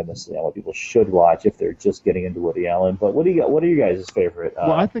almost unanimously on what people should watch if they're just getting into Woody Allen. But what are you guys' favorite?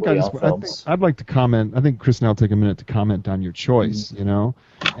 Well, I think I'd like to comment. I think Chris and I'll take a minute to comment on your choice. You know,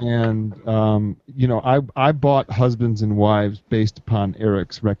 and you know, I bought Husbands and Wives based upon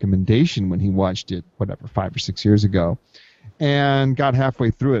Eric's recommendation when he watched it, 5 or 6 years ago, and got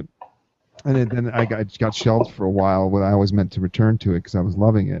halfway through it. And then I got shelved for a while when I always meant to return to it because I was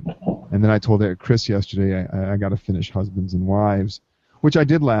loving it. And then I told Chris yesterday I got to finish Husbands and Wives, which I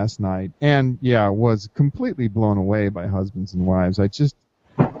did last night. And, yeah, was completely blown away by Husbands and Wives. I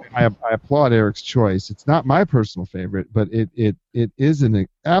applaud Eric's choice. It's not my personal favorite, but it is an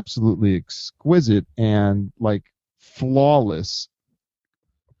absolutely exquisite and, like, flawless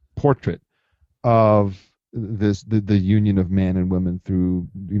portrait of the union of man and women through,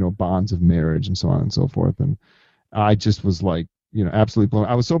 you know, bonds of marriage and so on and so forth. And I just was like, you know, absolutely blown.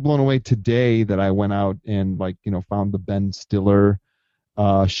 I was so blown away today that I went out and, like, you know, found the Ben Stiller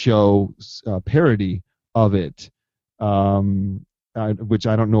show parody of it, which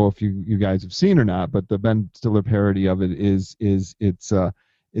I don't know if you guys have seen or not, but the Ben Stiller parody of it is it's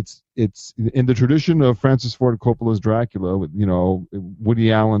in the tradition of Francis Ford Coppola's Dracula. With, you know,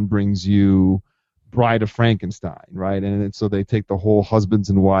 Woody Allen brings you Bride of Frankenstein, right? And so they take the whole husbands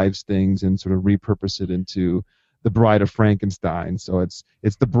and wives things and sort of repurpose it into the Bride of Frankenstein. So it's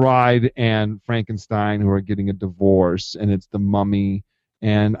the bride and Frankenstein who are getting a divorce, and it's the mummy.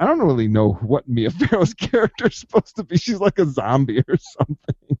 And I don't really know what Mia Farrow's character is supposed to be. She's like a zombie or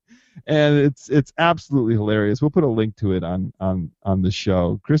something. And it's absolutely hilarious. We'll put a link to it on the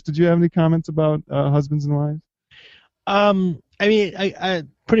show. Chris, did you have any comments about Husbands and Wives? I mean, I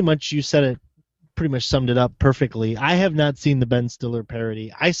pretty much, you said it. Pretty much summed it up perfectly. I have not seen the Ben Stiller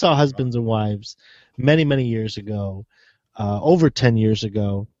parody. I saw Husbands and Wives many, many years ago, over 10 years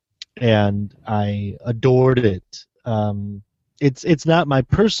ago, and I adored it. It's not my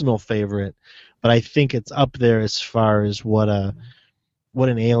personal favorite, but I think it's up there as far as what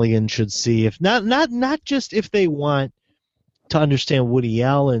an alien should see. If not just if they want to understand Woody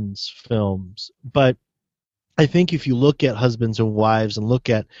Allen's films, but I think if you look at Husbands and Wives and look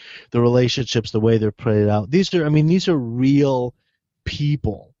at the relationships, the way they're played out, these are real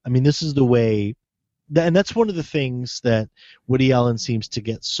people. I mean, this is the way, and that's one of the things that Woody Allen seems to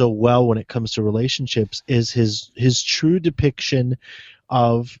get so well when it comes to relationships is his true depiction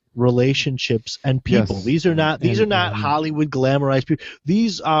of relationships and people. Yes. These are not Hollywood glamorized people.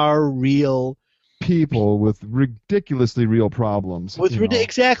 These are real people with ridiculously real problems.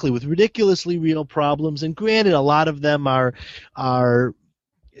 Exactly, with ridiculously real problems. And granted, a lot of them are to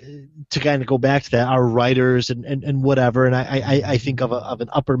kind of go back to that, are writers and whatever. And I think of an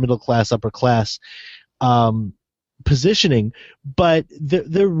upper class positioning, but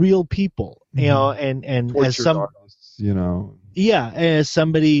they're real people, you know. And as some artists, you know. Yeah, as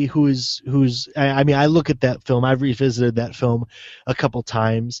somebody who's I mean, I look at that film. I've revisited that film a couple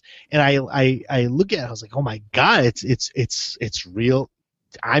times, and I look at it. I was like, oh my god, it's real.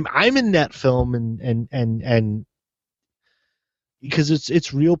 I'm in that film, and because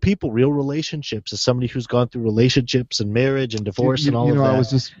it's real people, real relationships. As somebody who's gone through relationships and marriage and divorce and all of that. I was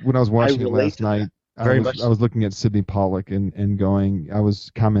just, when I was watching it last night, I was looking at Sidney Pollack and going, I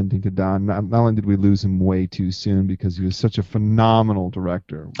was commenting to Don, not only did we lose him way too soon because he was such a phenomenal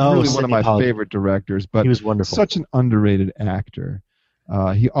director, really one of my favorite directors, but he was wonderful. Such an underrated actor.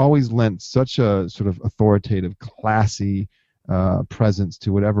 He always lent such a sort of authoritative, classy presence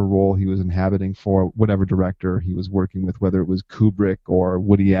to whatever role he was inhabiting for whatever director he was working with, whether it was Kubrick or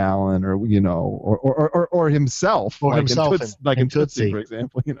Woody Allen or, you know, or himself, or like himself, in Tootsie, for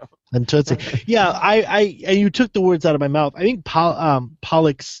example, you know. And Tootsie, yeah, I you took the words out of my mouth. I think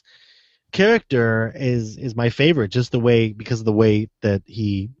Pollack's character is my favorite, just because of the way that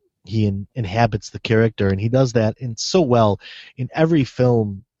he inhabits the character, and he does that so well in every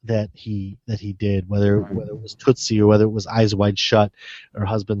film that he did, whether it was Tootsie or whether it was Eyes Wide Shut or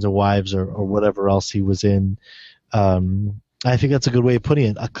Husbands and Wives or whatever else he was in. I think that's a good way of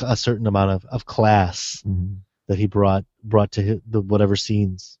putting it. A certain amount of class that he brought to the whatever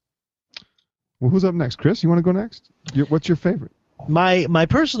scenes. Well, who's up next, Chris? You want to go next? What's your favorite? My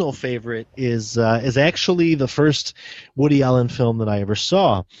personal favorite is actually the first Woody Allen film that I ever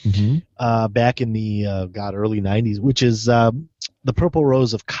saw back in the early 90s, which is The Purple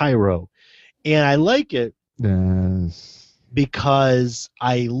Rose of Cairo. And I like it because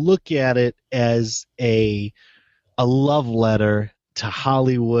I look at it as a love letter to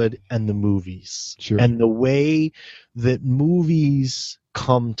Hollywood and the movies. Sure. And the way that movies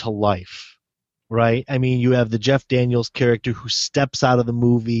come to life. Right? I mean, you have the Jeff Daniels character who steps out of the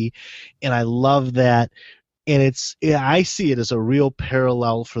movie, and I love that. And I see it as a real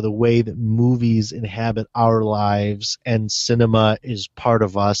parallel for the way that movies inhabit our lives, and cinema is part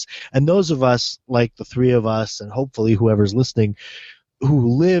of us. And those of us, like the three of us, and hopefully whoever's listening,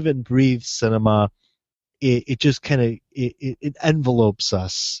 who live and breathe cinema, it just kind of it envelopes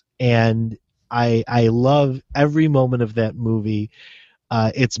us. And I love every moment of that movie.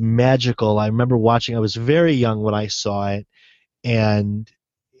 It's magical. I remember watching. I was very young when I saw it, and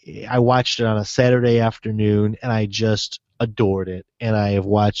I watched it on a Saturday afternoon, and I just adored it. And I have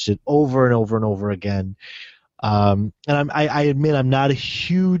watched it over and over and over again. And I admit I'm not a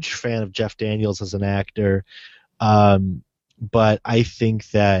huge fan of Jeff Daniels as an actor, but I think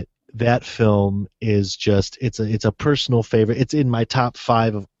that film is just it's a personal favorite. It's in my top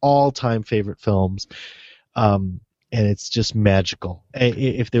 5 of all-time favorite films. And it's just magical.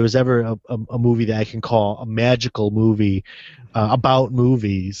 If there was ever a movie that I can call a magical movie about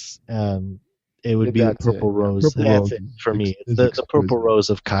movies, it would be The Purple Rose. That's it for me. It's the Purple Rose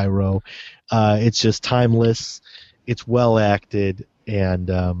of Cairo. It's just timeless. It's well acted,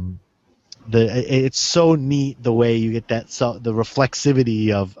 and it's so neat the way you get the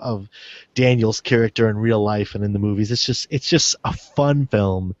reflexivity of Daniel's character in real life and in the movies. It's just a fun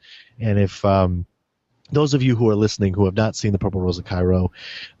film, and if those of you who are listening who have not seen The Purple Rose of Cairo,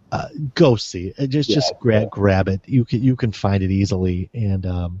 go see it. Just grab it. You can find it easily, and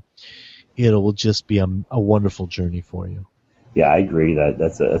it will just be a wonderful journey for you. Yeah, I agree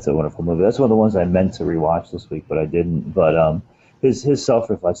that's a wonderful movie. That's one of the ones I meant to rewatch this week, but I didn't. But his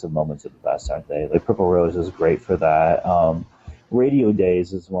self-reflexive moments are the best, aren't they? Like Purple Rose is great for that. Radio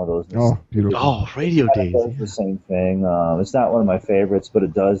Days is one of those. Oh, beautiful. Oh, Radio Days. It does the same thing. It's not one of my favorites, but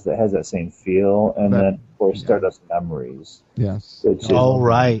it has that same feel. And then, of course, Stardust Memories. Yes.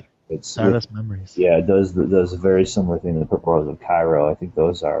 Right. It's Stardust Memories. Yeah, it does a very similar thing to The Purple Rose of Cairo. I think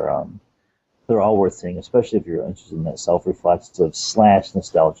those are they're all worth seeing, especially if you're interested in that self-reflexive /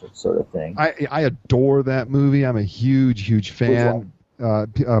 nostalgic sort of thing. I adore that movie. I'm a huge fan.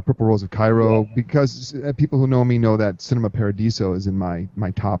 Purple Rose of Cairo, because people who know me know that Cinema Paradiso is in my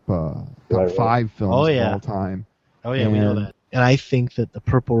top 5 films of all time. Oh yeah, we know that. And I think that The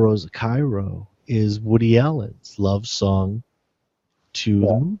Purple Rose of Cairo is Woody Allen's love song to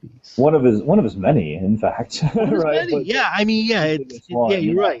the movies. One of his many, in fact. Right? Many. Yeah, I mean,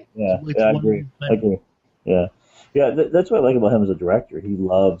 you're right. Yeah, I agree. Yeah. Yeah, that's what I like about him as a director. He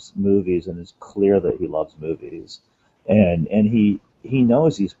loves movies, and it's clear that he loves movies, and he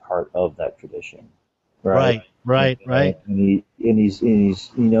knows he's part of that tradition, right? Right. And he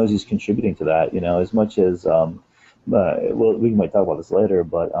knows he's contributing to that. As much as we might talk about this later,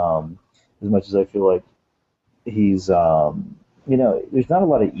 but as much as I feel like he's there's not a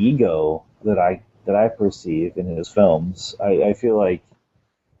lot of ego that I perceive in his films. I feel like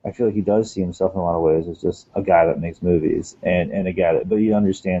he does see himself in a lot of ways as just a guy that makes movies and a guy but he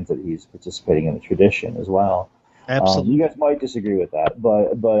understands that he's participating in a tradition as well. Absolutely. You guys might disagree with that,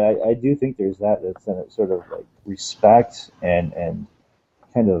 but I do think there's that's in it, sort of like respect and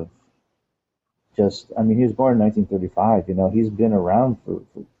kind of just. I mean, he was born in 1935. He's been around for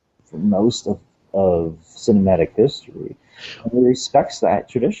most of cinematic history, and he respects that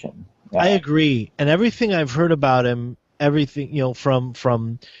tradition. I agree, and everything I've heard about him,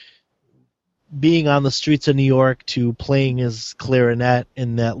 from being on the streets of New York to playing his clarinet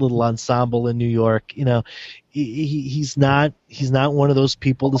in that little ensemble in New York, he's not one of those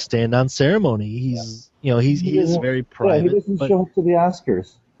people to stand on ceremony. He is very private. Yeah, he doesn't show up to the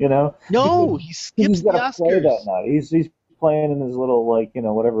Oscars, No, he skips the Oscars. Play that night. He's playing in his little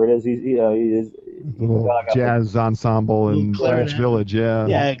whatever it is. He's little jazz ensemble in Greenwich Village. Yeah.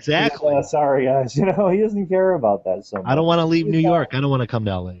 Yeah, exactly. Sorry, guys. He doesn't care about that so much. I don't want to leave New York. I don't want to come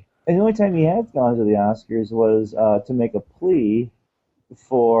to LA. And the only time he had gone to the Oscars was to make a plea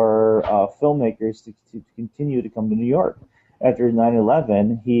for filmmakers to continue to come to New York. After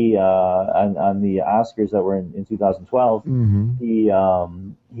 9/11, he on the Oscars that were in 2012,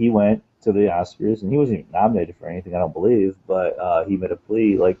 he went to the Oscars and he wasn't even nominated for anything, I don't believe, but he made a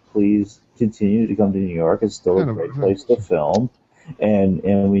plea like, please continue to come to New York. It's still a great place to film, and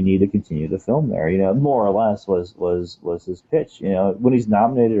we need to continue to film there. You know, more or less was his pitch. You know, when he's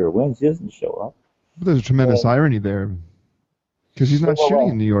nominated or wins, he doesn't show up. But there's a tremendous irony there. Because he's not shooting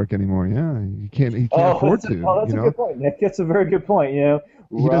in New York anymore. Yeah, he can't afford to. That's a good point, Nick. That's a very good point. You know,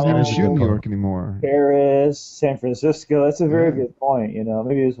 he doesn't even shoot in New York anymore. Paris, San Francisco. That's a very good point. You know,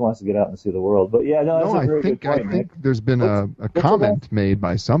 maybe he just wants to get out and see the world. But yeah, that's a very good point. I think there's been a comment made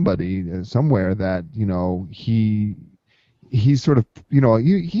by somebody somewhere that he's sort of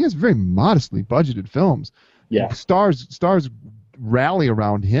he has very modestly budgeted films. Yeah, stars rally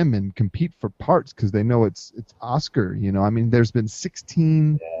around him and compete for parts because they know it's Oscar. You know, I mean, there's been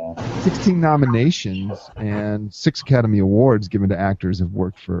 16 nominations and 6 Academy Awards given to actors who've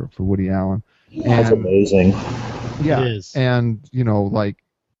worked for Woody Allen. That's amazing. Yeah, it is. And like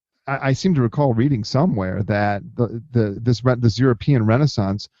I seem to recall reading somewhere that this European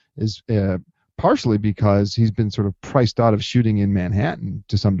Renaissance is partially because he's been sort of priced out of shooting in Manhattan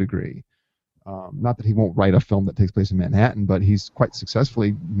to some degree. Not that he won't write a film that takes place in Manhattan, but he's quite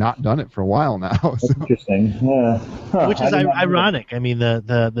successfly not done it for a while now. That's interesting. Yeah. Huh, which is ironic. I mean,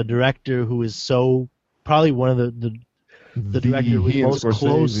 the director who is so probably one of the director who's most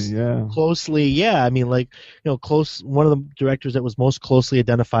closely. Yeah, I mean, like one of the directors that was most closely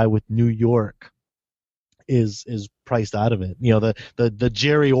identified with New York is priced out of it. You know, the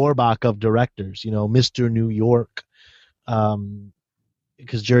Jerry Orbach of directors. You know, Mr. New York.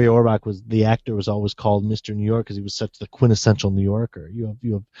 Because Jerry Orbach was always called Mr. New York because he was such the quintessential New Yorker. You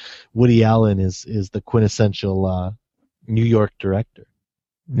have Woody Allen is the quintessential New York director.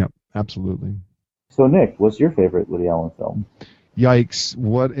 Yep, absolutely. So Nick, what's your favorite Woody Allen film? Yikes,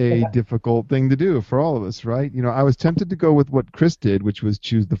 what a difficult thing to do for all of us, right? You know, I was tempted to go with what Chris did, which was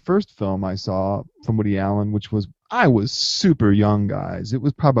choose the first film I saw from Woody Allen, I was super young, guys. I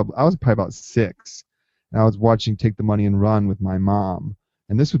was probably about 6. And I was watching Take the Money and Run with my mom.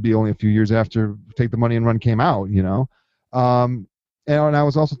 And this would be only a few years after Take the Money and Run came out, you know. And I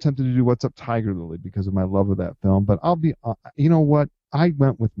was also tempted to do What's Up, Tiger Lily because of my love of that film. But I'll be, you know what? I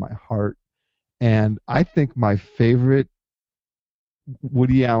went with my heart. And I think my favorite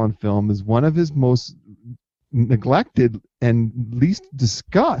Woody Allen film is one of his most neglected and least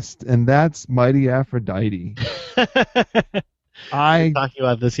discussed, and that's Mighty Aphrodite. I was talking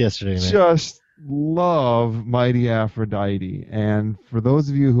about this yesterday, man. Just love Mighty Aphrodite, and for those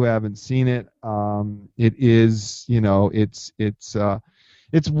of you who haven't seen it, it is, it's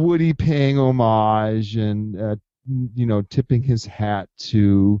Woody paying homage and tipping his hat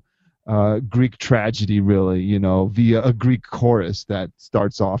to Greek tragedy, really, via a Greek chorus that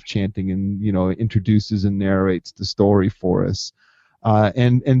starts off chanting and introduces and narrates the story for us,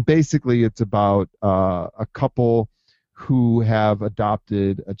 and basically it's about a couple who have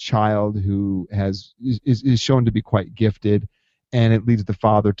adopted a child who is shown to be quite gifted, and it leads the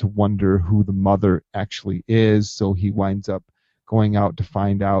father to wonder who the mother actually is. So he winds up going out to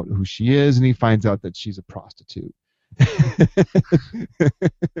find out who she is, and he finds out that she's a prostitute.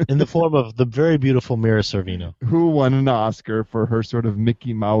 In the form of the very beautiful Mira Sorvino, who won an Oscar for her sort of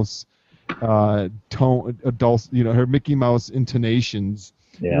Mickey Mouse tone, her Mickey Mouse intonations.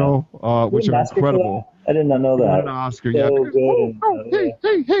 Yeah. Which are incredible. I did not know that. An Oscar, yeah.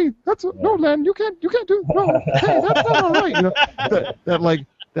 Hey, that's no, Len, you can't do no. Hey, that's not all right.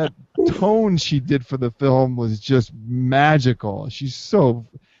 That tone she did for the film was just magical.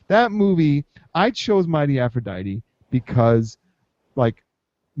 That movie. I chose Mighty Aphrodite because,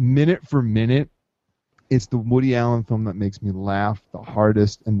 minute for minute, it's the Woody Allen film that makes me laugh the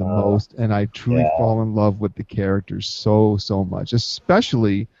hardest and the most, and I truly fall in love with the characters so much,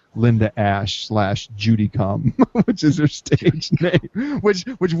 especially Linda Ash / Judy Cum, which is her stage name, which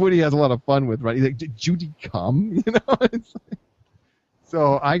Woody has a lot of fun with, right? He's like, Judy Cum,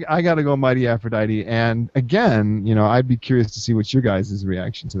 So I got to go Mighty Aphrodite, and again, I'd be curious to see what your guys'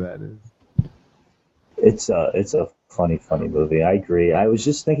 reaction to that is. It's a funny movie. I agree. I was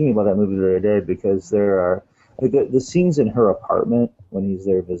just thinking about that movie the other day because there are the scenes in her apartment when he's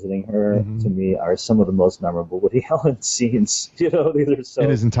there visiting her. To me, are some of the most memorable Woody Allen scenes. These are so in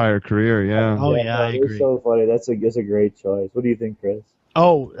his entire career. Yeah. Oh yeah, I agree. So funny. That's a great choice. What do you think, Chris?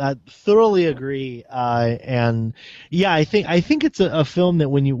 Oh, thoroughly agree. And yeah, I think it's a film that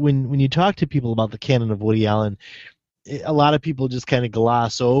when you talk to people about the canon of Woody Allen, a lot of people just kind of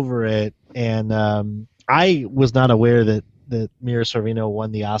gloss over it, and I was not aware that Mira Sorvino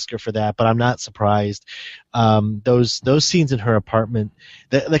won the Oscar for that, but I'm not surprised. Those scenes in her apartment,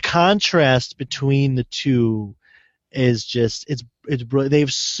 the contrast between the two is just it's brilliant. They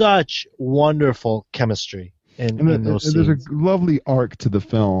have such wonderful chemistry in those scenes. There's a lovely arc to the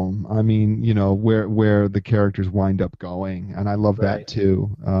film. I mean, where the characters wind up going, and I love that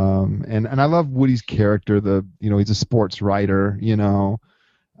too. And I love Woody's character. He's a sports writer. And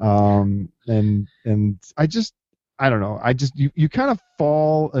I don't know. You kind of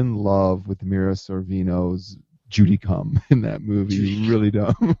fall in love with Mira Sorvino's Judy Cum in that movie. You really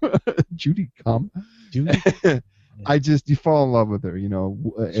do. Judy Cum. You fall in love with her.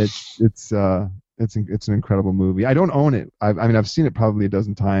 It's an incredible movie. I don't own it. I've seen it probably a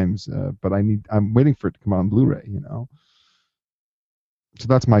dozen times, but I'm waiting for it to come out on Blu-ray. So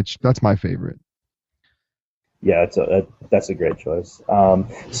that's my favorite. Yeah, that's a great choice.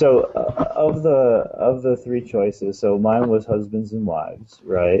 So of the three choices, so mine was Husbands and Wives,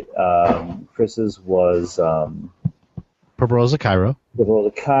 right? Chris's was Purple Rose of Cairo. Purple Rose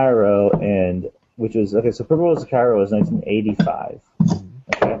of Cairo, and which was okay. So Purple Rose of Cairo was 1985.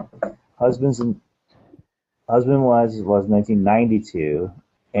 Okay, Husband and Wives was 1992,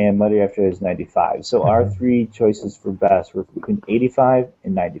 and Mother After is 95. So our three choices for best were between 85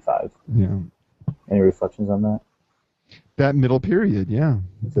 and 95. Yeah. Any reflections on that? That middle period, yeah.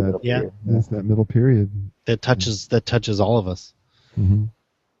 That's that middle period. That touches all of us. Mm-hmm.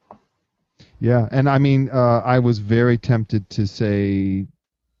 Yeah, and I mean, I was very tempted to say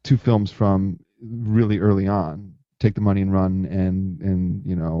two films from really early on: Take the Money and Run, and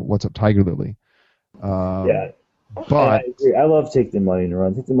What's Up, Tiger Lily. Yeah, but I agree. I love Take the Money and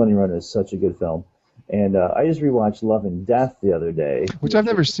Run. Take the Money and Run is such a good film. And I just rewatched Love and Death the other day, which I've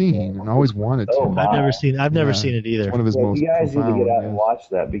never seen and always wanted to. I've never seen it either. It's one of his most you guys need to get out and watch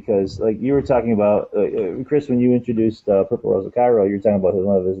that, because, like you were talking about, Chris, when you introduced Purple Rose of Cairo, you were talking about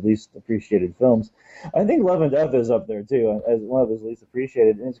one of his least appreciated films. I think Love and Death is up there too as one of his least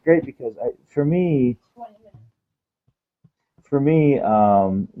appreciated, and it's great because for me, the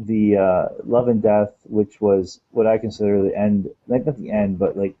Love and Death, which was what I consider the end, like not the end,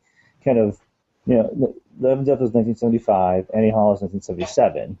 but like kind of. Love and Death was 1975. Annie Hall is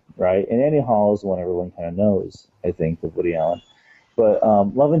 1977, right? And Annie Hall is the one everyone kind of knows, I think, of Woody Allen. But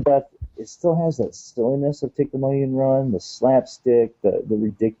Love and Death, it still has that silliness of Take the Money and Run, the slapstick, the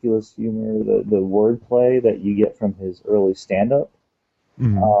ridiculous humor, the wordplay that you get from his early stand-up.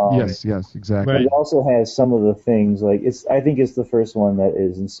 Mm-hmm. Yes, exactly. But it also has some of the things, like I think it's the first one that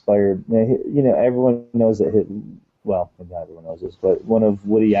is inspired. Everyone knows that well, not everyone knows this, but one of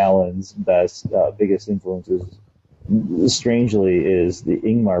Woody Allen's biggest influences, strangely, is the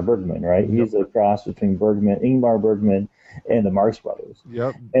Ingmar Bergman, right? Yep. He's a cross between Ingmar Bergman, and the Marx Brothers.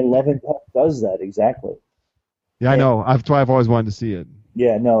 Yep. And Love and Death does that exactly. Yeah, I know. That's why I've always wanted to see it.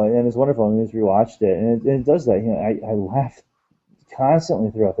 Yeah, no, and it's wonderful. I just rewatched it, and it does that. I laughed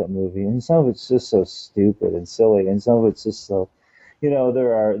constantly throughout that movie, and some of it's just so stupid and silly, and some of it's just so.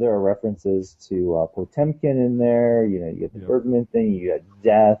 There are references to Potemkin in there. You get the Bergman thing. You got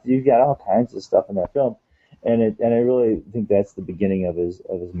death. You've got all kinds of stuff in that film, and I really think that's the beginning of his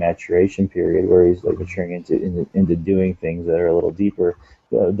maturation period, where he's like maturing into doing things that are a little deeper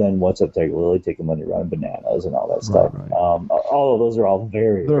than What's Up, Tiger Lily, Take the Money, Run, Bananas, and all that stuff. Right. All of those are all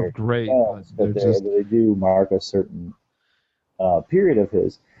very, they're very great, films, but they do mark a certain period of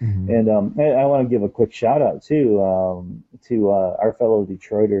his. Mm-hmm. And I want to give a quick shout out to our fellow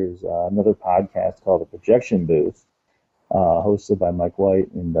Detroiters, another podcast called The Projection Booth, hosted by Mike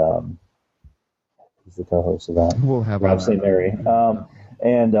White, and he's the co-host of that. We'll have Rob St. Mary.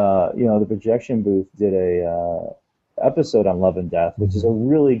 And the Projection Booth did a episode on Love and Death, which is a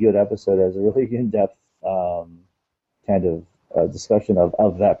really good episode. It has a really in-depth kind of discussion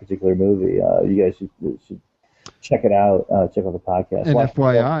of that particular movie. You guys should check it out. Check out the podcast. And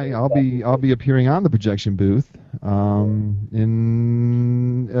FYI, I'll be appearing on the Projection Booth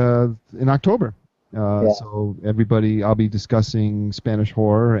in October. So everybody, I'll be discussing Spanish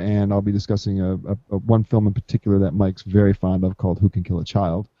horror, and I'll be discussing a one film in particular that Mike's very fond of called Who Can Kill a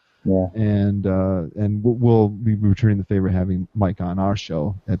Child. Yeah. And we'll be returning the favor of having Mike on our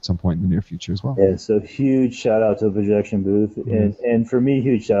show at some point in the near future as well. Yeah, so huge shout out to the Projection Booth, and for me,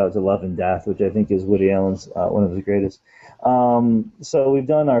 huge shout out to Love and Death, which I think is Woody Allen's one of his greatest. So we've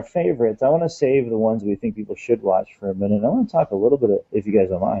done our favorites. I want to save the ones we think people should watch for a minute. I want to talk a little bit, if you guys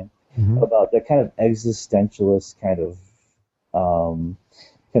don't mind, about that kind of existentialist kind of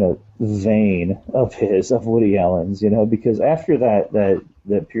kind of vein of Woody Allen's, because after that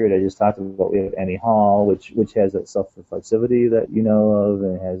period I just talked about, we have Annie Hall, which has that self-reflexivity that you know of,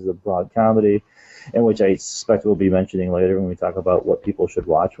 and has the broad comedy, and which I suspect we'll be mentioning later when we talk about what people should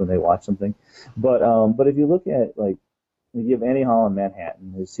watch when they watch something. But if you look at, like, you have Annie Hall and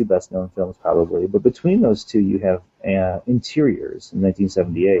Manhattan, his two best known films probably, but between those two you have Interiors in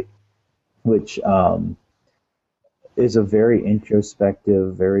 1978, which is a very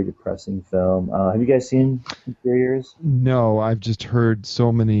introspective, very depressing film. Have you guys seen Interiors? No, I've just heard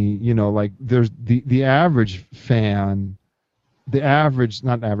so many, like there's the average fan,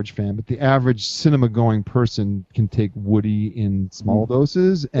 not average fan, but the average cinema going person can take Woody in small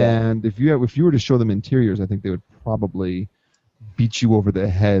doses, and if you were to show them Interiors, I think they would probably beat you over the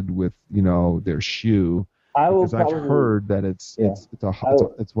head with, their shoe. Because I've heard that it's a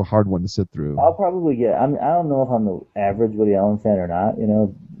hard one to sit through. I'll probably get. I don't know if I'm the average Woody Allen fan or not.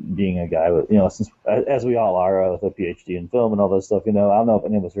 Being a guy with, since as we all are, with a PhD in film and all that stuff. I don't know if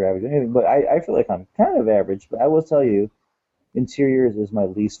any of us are average or anything, but I feel like I'm kind of average. But I will tell you, Interiors is my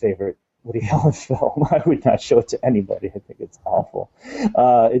least favorite Woody Allen film. I would not show it to anybody. I think it's awful.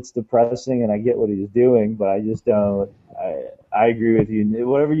 It's depressing, and I get what he's doing, but I just don't. I agree with you.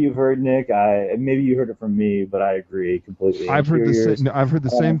 Whatever you've heard, Nick, maybe you heard it from me, but I agree completely. I've heard the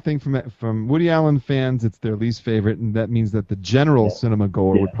same thing from Woody Allen fans. It's their least favorite, and that means that the general cinema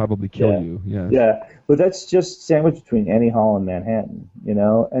goer would probably kill you. Yeah, but that's just sandwiched between Annie Hall and Manhattan,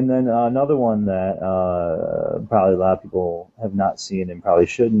 And then another one that probably a lot of people have not seen and probably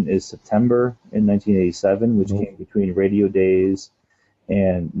shouldn't is September in 1987, which came between Radio Days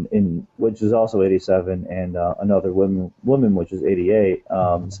and which is also 87, and Another Woman, which is 88.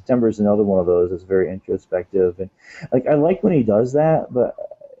 September is another one of those that's very introspective, and I like when he does that, but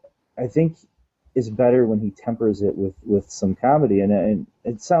I think it's better when he tempers it with some comedy, and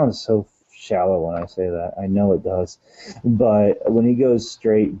it sounds so shallow when I say that. I know it does, but when he goes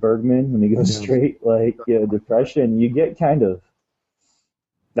straight Bergman, when he goes straight depression, you get kind of,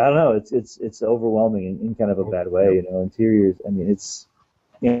 I don't know, it's overwhelming in kind of a bad way. Interiors, I mean, it's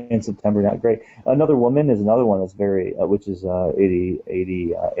in September, not great. Another Woman is another one that's very, which is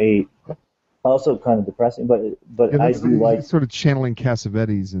 88, also kind of depressing, but I do like sort of channeling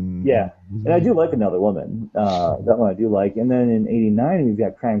Cassavetes and I do like Another Woman. That one I do like. And then in 89 we've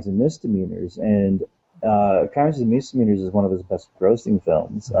got Crimes and Misdemeanors, and Crimes and Misdemeanors is one of his best grossing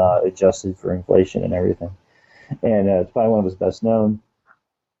films, adjusted for inflation and everything, and it's probably one of his best known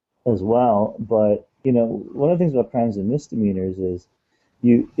as well. But one of the things about Crimes and Misdemeanors is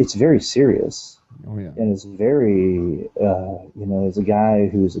it's very serious. Oh, yeah. And it's very, it's a guy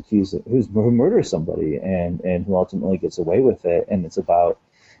who's accused, who murders somebody and who ultimately gets away with it. And it's about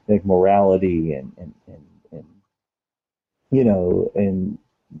morality and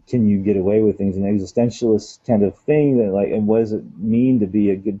can you get away with things, an existentialist kind of thing, that and what does it mean to be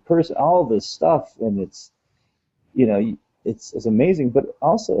a good person? All this stuff, and it's amazing, but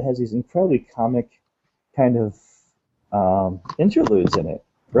also it has these incredibly comic kind of interludes in it,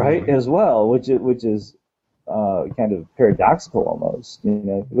 right, as well, which is kind of paradoxical almost.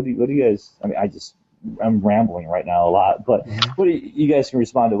 What do you guys? I mean, I'm rambling right now a lot, but what do you guys can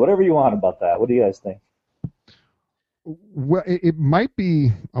respond to whatever you want about that. What do you guys think? Well, it might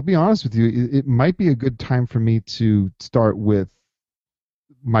be. I'll be honest with you. It might be a good time for me to start with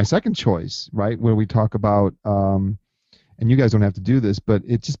my second choice, right, where we talk about. And you guys don't have to do this, but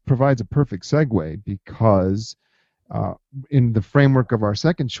it just provides a perfect segue because. In the framework of our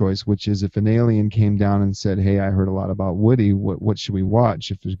second choice, which is if an alien came down and said, "Hey, I heard a lot about Woody. What should we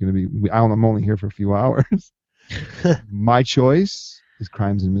watch?" If there's going to be, I'm only here for a few hours. My choice is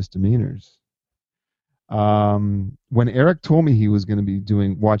Crimes and Misdemeanors. When Eric told me he was going to be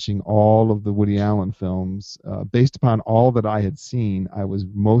watching all of the Woody Allen films, based upon all that I had seen, I was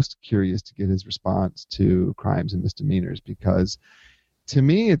most curious to get his response to Crimes and Misdemeanors, because to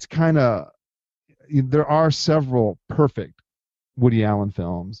me, it's kind of. There are several perfect Woody Allen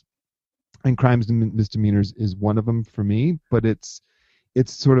films, and Crimes and Misdemeanors is one of them for me. But it's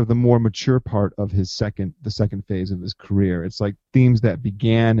sort of the more mature part of the second phase of his career. It's like themes that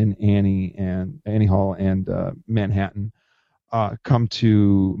began in Annie Hall and Manhattan come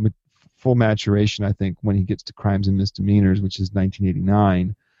to full maturation, I think, when he gets to Crimes and Misdemeanors, which is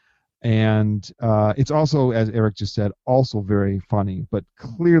 1989. And it's also, as Eric just said, also very funny, but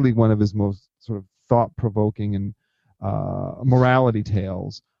clearly one of his most sort of thought-provoking and morality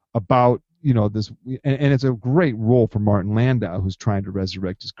tales about this, and it's a great role for Martin Landau, who's trying to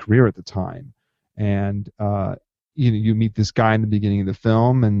resurrect his career at the time. And you meet this guy in the beginning of the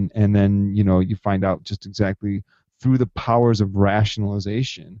film, and then you find out just exactly through the powers of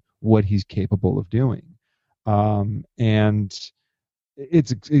rationalization what he's capable of doing. And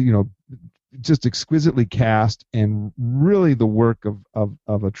it's, just exquisitely cast and really the work of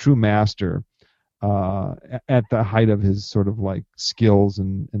a true master at the height of his sort of like skills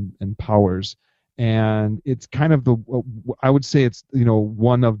and powers. And it's kind of I would say it's,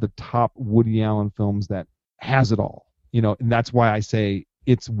 one of the top Woody Allen films that has it all, and that's why I say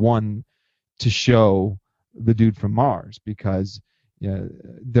it's one to show the dude from Mars, because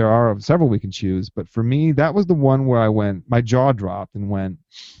there are several we can choose, but for me, that was the one where my jaw dropped and went,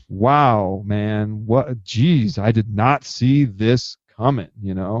 wow, man, geez, I did not see this coming,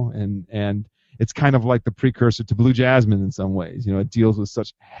 and it's kind of like the precursor to Blue Jasmine in some ways. It deals with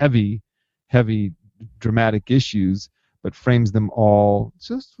such heavy dramatic issues, but frames them all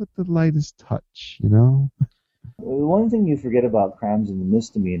just with the lightest touch, One thing you forget about Crimes and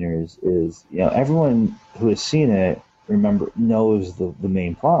Misdemeanors is, everyone who has seen it knows the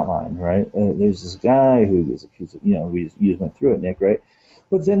main plot line, right? There's this guy who is accused of, we just went through it, Nick, right?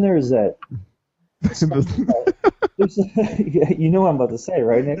 But then there's that. You know what I'm about to say,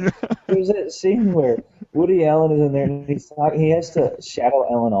 right, Nick? There's that scene where Woody Allen is in there and he has to shadow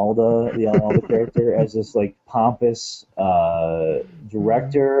Alan Alda, the Alan Alda character, as this like pompous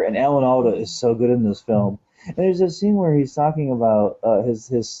director, and Alan Alda is so good in this film. And there's a scene where he's talking about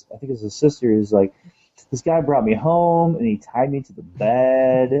his I think it's his sister is like, this guy brought me home and he tied me to the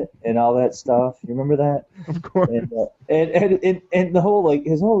bed and all that stuff. You remember that? Of course. And the whole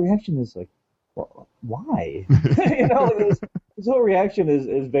his whole reaction is like, well, why? His whole reaction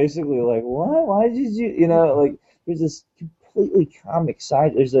is basically like, what? Why did you? There's this completely comic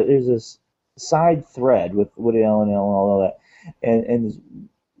side. There's this side thread with Woody Allen and all that, and this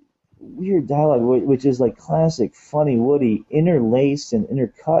weird dialogue, which is like classic funny Woody, interlaced and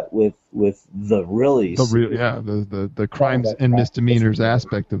intercut with the the crimes and misdemeanors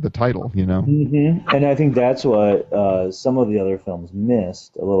aspect of the title, Mm-hmm. And I think that's what some of the other films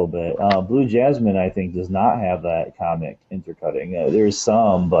missed a little bit. Blue Jasmine, I think, does not have that comic intercutting. There's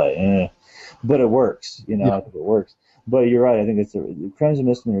some, but it works. I think it works. But you're right. I think it's Crimes and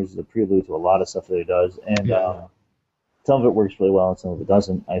Misdemeanors is a prelude to a lot of stuff that he does, and. Some of it works really well, and some of it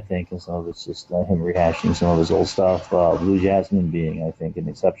doesn't, I think, and some of it's just him rehashing some of his old stuff. Blue Jasmine being, I think, an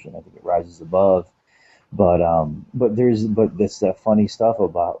exception. I think it rises above. But there's that funny stuff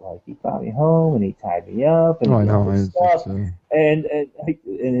about like he brought me home and he tied me up and stuff. And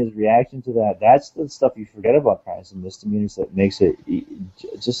his reaction to that's the stuff you forget about Crimes and Misdemeanors that makes it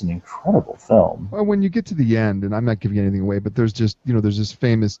just an incredible film. Well, when you get to the end, and I'm not giving anything away, but there's just there's this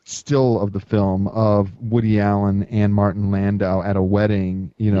famous still of the film of Woody Allen and Martin Landau at a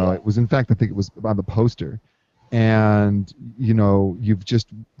wedding. It was, in fact, I think it was on the poster. And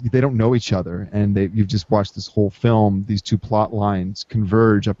they don't know each other, and you've just watched this whole film, these two plot lines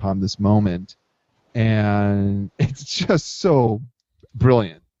converge upon this moment, and it's just so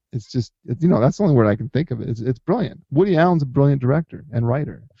brilliant. It's just that's the only word I can think of it. It's brilliant. Woody Allen's a brilliant director and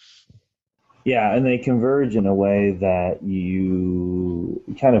writer. Yeah, and they converge in a way that you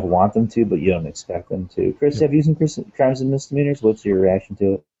kind of want them to, but you don't expect them to. Chris, have you seen Crimes and Misdemeanors? What's your reaction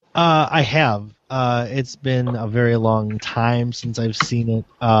to it? I have. It's been a very long time since I've seen it.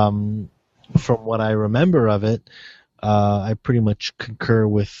 From what I remember of it, I pretty much concur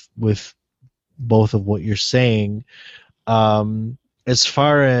with both of what you're saying. As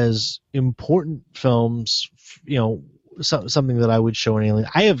far as important films, something that I would show an alien.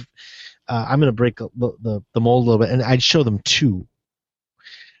 I have. I'm going to break the mold a little bit, and I'd show them two.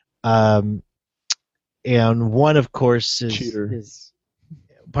 And one, of course, is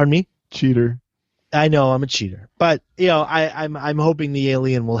pardon me? Cheater. I know I'm a cheater, but I'm hoping the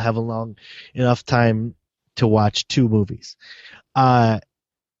alien will have a long enough time to watch two movies. The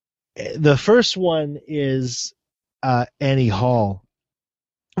first one is Annie Hall,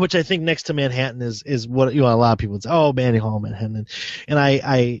 which I think next to Manhattan is what a lot of people would say. Oh, Annie Hall, Manhattan,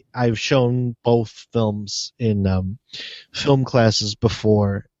 and I've shown both films in film classes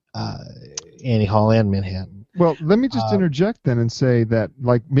before, Annie Hall and Manhattan. Well, let me just interject then and say that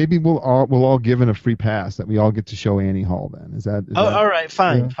maybe we'll all given a free pass that we all get to show Annie Hall then. Is that all right,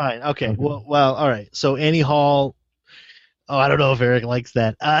 fine. Okay. Well, all right. So Annie Hall. Oh, I don't know if Eric likes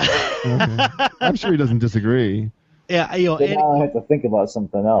that. Okay. I'm sure he doesn't disagree. Yeah, now I have to think about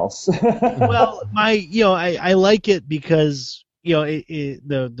something else. Well, I like it because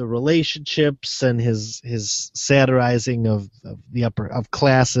the relationships and his satirizing of the upper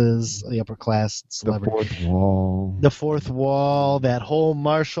class celebrity. The fourth wall, that whole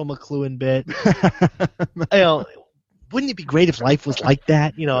Marshall McLuhan bit. wouldn't it be great if life was like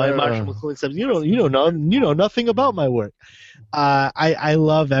that? And Marshall McLuhan says, you know nothing about my work. I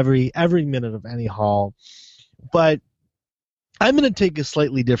love every minute of Annie Hall, but I'm going to take a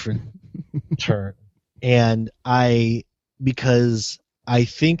slightly different turn, because I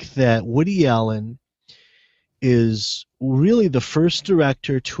think that Woody Allen is really the first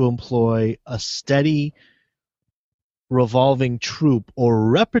director to employ a steady revolving troupe or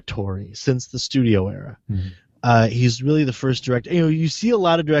repertory since the studio era. Mm-hmm. He's really the first director. You see a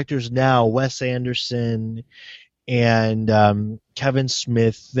lot of directors now, Wes Anderson and Kevin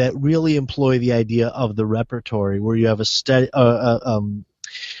Smith, that really employ the idea of the repertory, where you have a steady.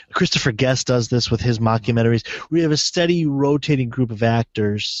 Christopher Guest does this with his mockumentaries, where you have a steady rotating group of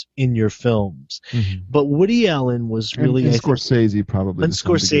actors in your films. Mm-hmm. But Woody Allen was really... And Scorsese probably. And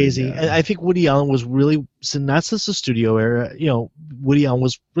Scorsese. Degree, yeah. And I think Woody Allen was really, not since the studio era, Woody Allen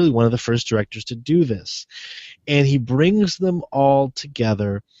was really one of the first directors to do this. And he brings them all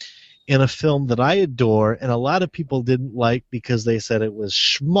together in a film that I adore, and a lot of people didn't like because they said it was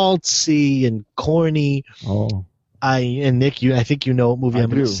schmaltzy and corny. Oh. Nick, I think you know what movie I'm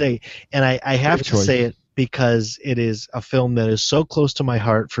going to say, and I have to say it because it is a film that is so close to my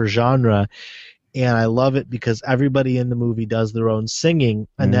heart for genre, and I love it because everybody in the movie does their own singing,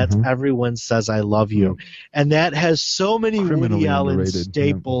 and that's Everyone Says I Love You, and that has so many Woody Allen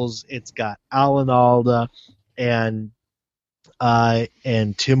staples. Yeah. It's got Alan Alda and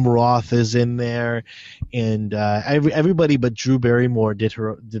Tim Roth is in there, and everybody but Drew Barrymore did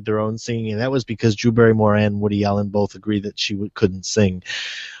their own singing, and that was because Drew Barrymore and Woody Allen both agreed that she couldn't sing.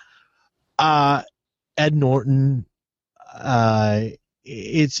 Ed Norton,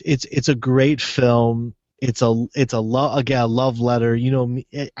 it's a great film. It's a love letter.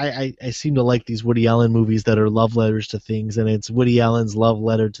 I seem to like these Woody Allen movies that are love letters to things, and it's Woody Allen's love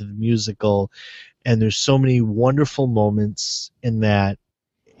letter to the musical. And there's so many wonderful moments in that,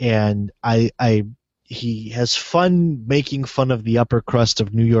 and he has fun making fun of the upper crust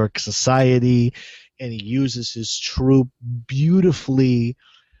of New York society, and he uses his troupe beautifully.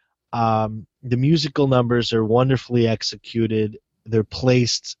 The musical numbers are wonderfully executed. They're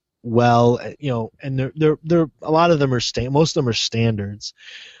placed well, and they're a lot of them are most of them are standards.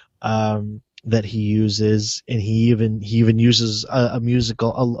 That he uses, and he even uses a musical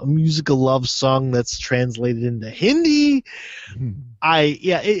love song that's translated into Hindi.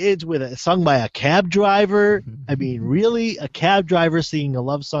 It's sung by a cab driver. I mean, really, a cab driver singing a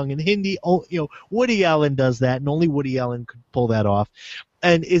love song in Hindi. Oh, Woody Allen does that, and only Woody Allen could pull that off.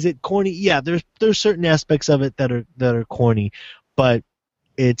 And is it corny? Yeah, there's certain aspects of it that are corny, but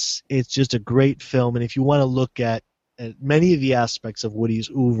it's just a great film. And if you want to look at many of the aspects of Woody's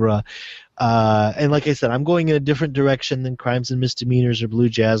oeuvre. And like I said, I'm going in a different direction than Crimes and Misdemeanors or Blue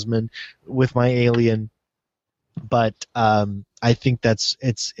Jasmine with my Alien. But I think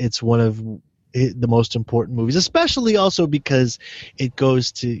it's one of the most important movies, especially also because it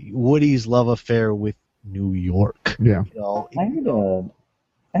goes to Woody's love affair with New York. Yeah. I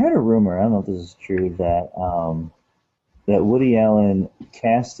heard a rumor, I don't know if this is true, that Woody Allen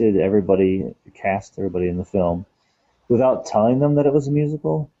cast everybody in the film without telling them that it was a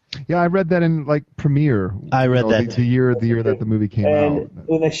musical. Yeah, I read that in Premiere. I read that the year that the movie came out. And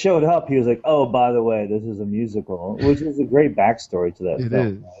when they showed up, he was like, "Oh, by the way, this is a musical," which is a great backstory to that film. It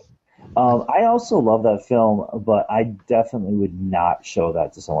is. Right? I also love that film, but I definitely would not show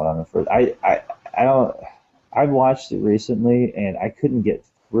that to someone on the first. I don't. I watched it recently, and I couldn't get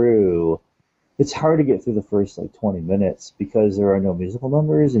through. It's hard to get through the first 20 minutes because there are no musical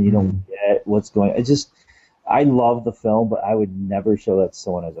numbers, and you don't get what's going. I love the film, but I would never show that to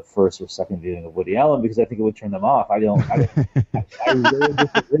someone as a first or second viewing of Woody Allen because I think it would turn them off. I really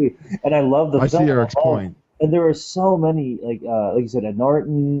disagree. And I love the film. I see Eric's point. And there are so many, like you said, Ed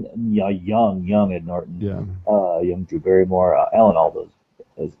Norton, young Ed Norton, young Drew Barrymore, Alan Alda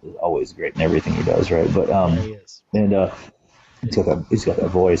is always great in everything he does, right? But he is. And he's got that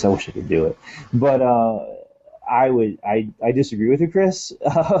voice. I wish I could do it, but I disagree with you, Chris,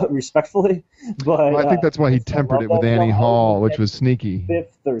 respectfully. But I think that's why he tempered it with Annie Hall, which was sneaky.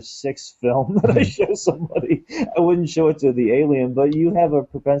 Fifth or sixth film that I show somebody, I wouldn't show it to the Alien. But you have a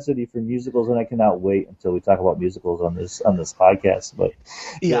propensity for musicals, and I cannot wait until we talk about musicals on this podcast. But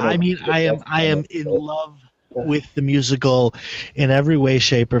I am in love with the musical in every way,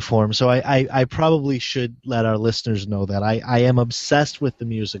 shape, or form. So I probably should let our listeners know that I am obsessed with the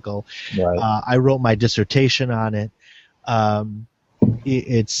musical. Right. I wrote my dissertation on it. I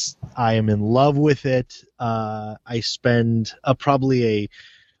am in love with it. I spend probably a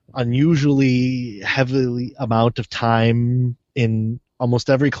unusually heavily amount of time in almost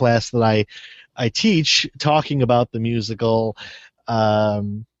every class that I teach talking about the musical.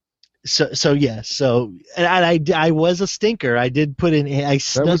 So yes. So and I was a stinker. I did put in. I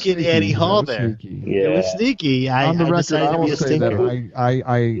snuck in Annie Hall there. Yeah. It was sneaky. On the record, decided I to will be a say that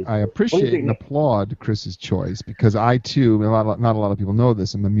stinker. I appreciate and applaud Chris's choice because I too, not a lot of people know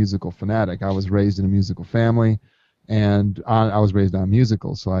this, I'm a musical fanatic. I was raised in a musical family, and I was raised on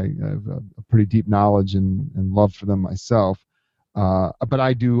musicals, so I have a pretty deep knowledge and love for them myself. But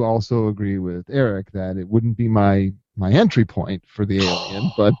I do also agree with Eric that it wouldn't be my entry point for the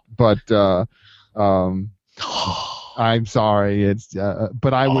Alien, but I'm sorry,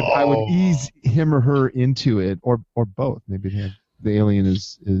 but I would ease him or her into it, or both. Maybe the Alien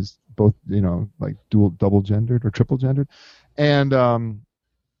is both, like double gendered or triple gendered, and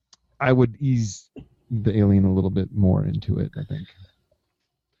I would ease the Alien a little bit more into it, I think.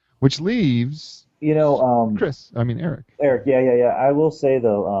 Which leaves Chris. I mean Eric. Eric, yeah. I will say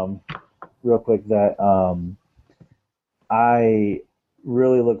though, real quick that I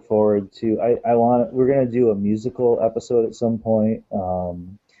really look forward to. We're gonna do a musical episode at some point.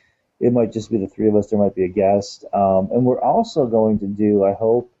 It might just be the three of us. There might be a guest, and we're also going to do, I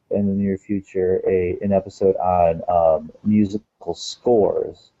hope, in the near future, an episode on musical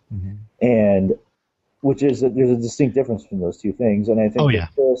scores, and there's a distinct difference between those two things. And I think that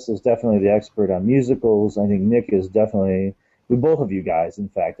Chris is definitely the expert on musicals. I think Nick is definitely. Both of you guys, in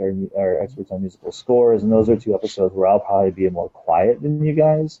fact, are experts on musical scores, and those are two episodes where I'll probably be more quiet than you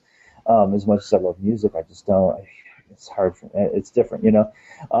guys. As much as I love music, I just don't. It's hard. It's different,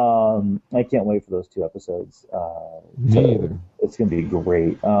 I can't wait for those two episodes. Me either. It's going to be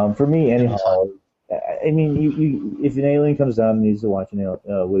great. For me, anyhow. I mean, you if an alien comes down and needs to watch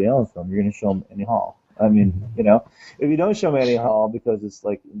a Woody Allen film, you're going to show him Annie Hall. I mean, if you don't show him Annie Hall because it's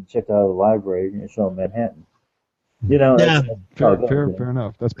like checked out of the library, you're going to show him Manhattan. Fair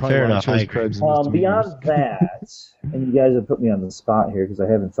enough. That's probably why I chose Krebs. Beyond that, and you guys have put me on the spot here because I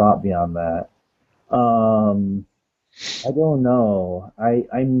haven't thought beyond that. I don't know.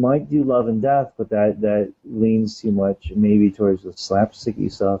 I might do Love and Death, but that leans too much maybe towards the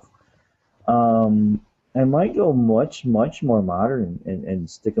slapsticky stuff. I might go much more modern and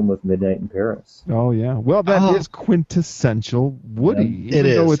stick them with Midnight in Paris. Oh yeah. Well, that is quintessential Woody. Yeah.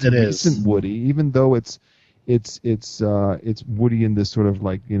 Even though it's recent Woody, even though it's Woody in this sort of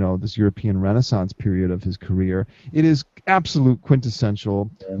like, this European Renaissance period of his career. It is absolute quintessential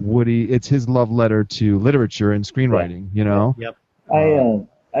Woody. It's his love letter to literature and screenwriting, Yep.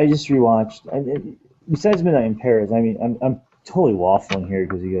 I just rewatched, besides Midnight in Paris, I mean, I'm totally waffling here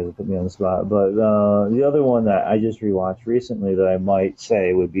because you guys have put me on the spot, but the other one that I just rewatched recently that I might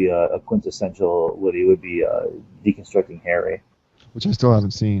say would be a quintessential Woody would be Deconstructing Harry. Which I still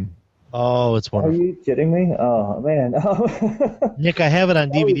haven't seen. Oh, it's wonderful. Are you kidding me? Oh, man. Nick, I have it on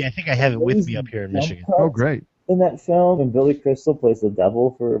DVD. I think I have it with me up here in Michigan. Oh, great. In that film, and Billy Crystal plays the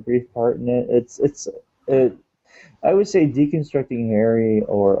devil for a brief part in it. I would say Deconstructing Harry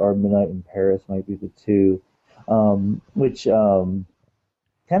or Midnight in Paris might be the two, which kind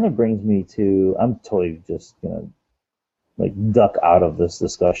of brings me to, I'm totally just going to duck out of this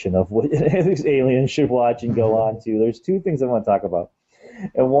discussion of what these aliens should watch and go on to. There's two things I want to talk about.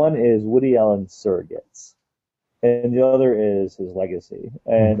 And one is Woody Allen's surrogates, and the other is his legacy.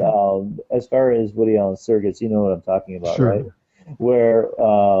 And as far as Woody Allen's surrogates, you know what I'm talking about, sure. Right? Where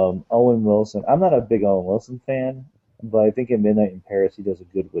Owen Wilson, I'm not a big Owen Wilson fan, but I think in Midnight in Paris he does a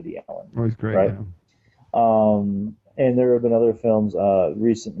good Woody Allen. Oh, he's great, right? Yeah. And there have been other films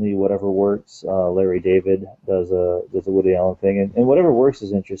recently. Whatever Works, Larry David does a Woody Allen thing, and Whatever Works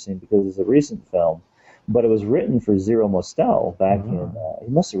is interesting because it's a recent film. But it was written for Zero Mostel back in, he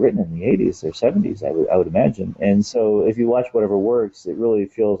must have written it in the 80s or 70s, I would imagine. And so if you watch Whatever Works, it really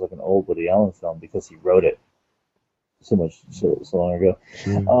feels like an old Woody Allen film because he wrote it so long ago.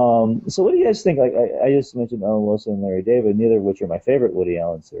 So what do you guys think? Like I just mentioned Owen Wilson and Larry David, neither of which are my favorite Woody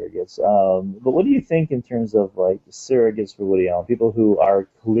Allen surrogates. But what do you think in terms of like surrogates for Woody Allen? People who are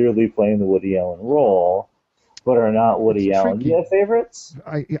clearly playing the Woody Allen role, but are not Woody Allen. Do you have favorites?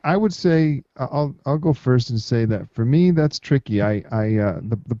 I would say I'll go first and say that for me that's tricky.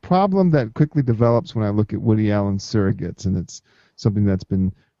 The problem that quickly develops when I look at Woody Allen's surrogates, and it's something that's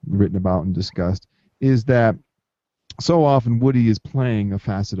been written about and discussed, is that so often Woody is playing a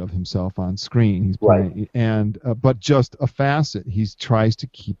facet of himself on screen. He's playing, but just a facet. He tries to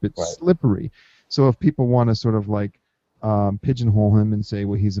keep it slippery. So if people want to sort of like pigeonhole him and say,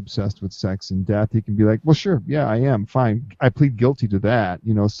 well, he's obsessed with sex and death, he can be like, well, sure, yeah, I am, fine. I plead guilty to that.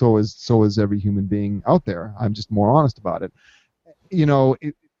 So is every human being out there. I'm just more honest about it.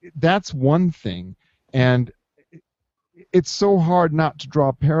 That's one thing. And it's so hard not to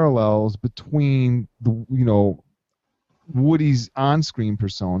draw parallels between Woody's on-screen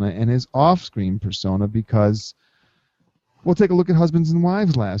persona and his off-screen persona, because we'll take a look at Husbands and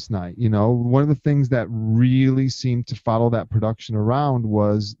Wives last night. One of the things that really seemed to follow that production around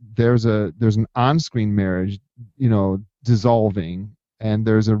was there's an on-screen marriage, dissolving, and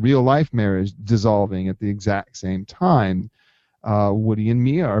there's a real-life marriage dissolving at the exact same time. Woody and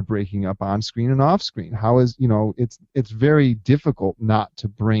Mia are breaking up on screen and off screen. How is, it's very difficult not to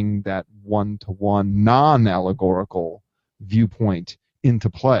bring that one-to-one non-allegorical viewpoint into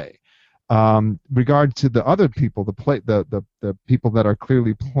play. Regard to the other people, the people that are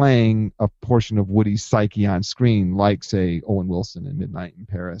clearly playing a portion of Woody's psyche on screen, like say Owen Wilson in Midnight in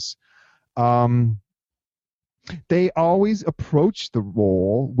Paris, they always approach the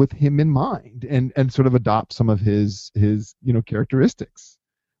role with him in mind and sort of adopt some of his characteristics,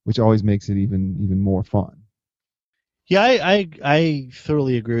 which always makes it even more fun. Yeah, I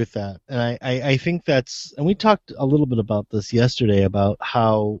thoroughly agree with that. And I think that's, and we talked a little bit about this yesterday, about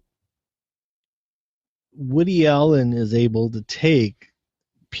how Woody Allen is able to take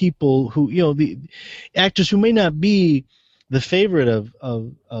people who, the actors who may not be the favorite of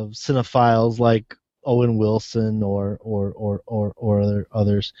cinephiles like Owen Wilson or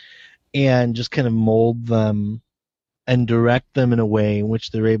others, and just kind of mold them and direct them in a way in which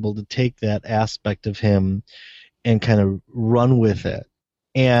they're able to take that aspect of him and kind of run with it.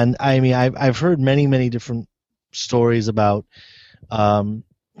 And I mean, I've heard many different stories about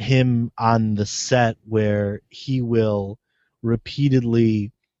him on the set where he will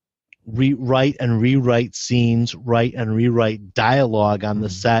repeatedly rewrite and rewrite scenes, write and rewrite dialogue on the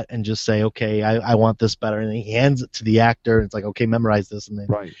set, and just say, okay, I want this better, and he hands it to the actor, and it's like, okay, memorize this, and then,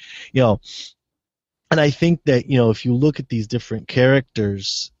 right. And I think that, if you look at these different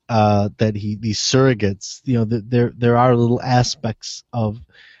characters, these surrogates, there are little aspects of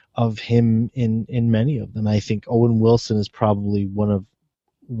him in many of them. I think Owen Wilson is probably one of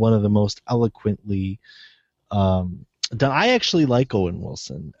the most eloquently done. I actually like Owen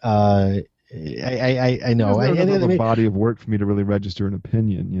Wilson. I know. There's a body of work for me to really register an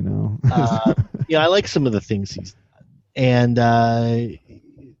opinion, I like some of the things he's done. And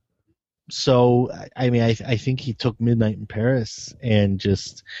so, I mean, I think he took Midnight in Paris and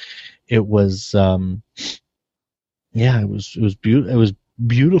just, it was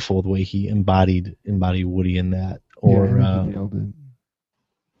beautiful the way he embodied Woody in that.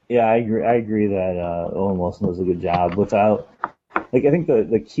 Yeah, I agree that Owen Wilson does a good job. Without, I think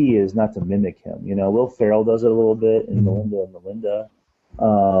the key is not to mimic him. Will Ferrell does it a little bit in Melinda.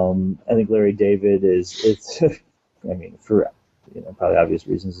 I think Larry David is I mean, for probably obvious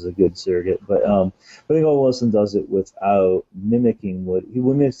reasons, is a good surrogate. But I think Owen Wilson does it without mimicking what he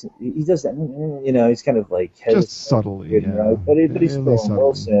mimics. He does that. He's kind of like just subtly, right? But he's still Owen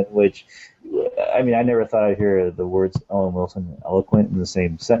Wilson, which. I mean, I never thought I'd hear the words Owen Wilson and eloquent in the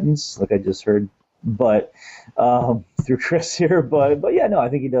same sentence, like I just heard, but through Chris here. But yeah, no, I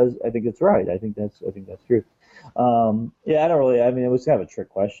think he does. I think it's right. I think that's true. Yeah, I don't really. I mean, it was kind of a trick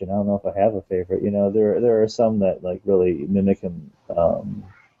question. I don't know if I have a favorite. There are some that like really mimic him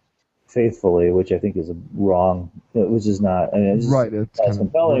faithfully, which I think is wrong. Which is not. I mean, it's right. It's kind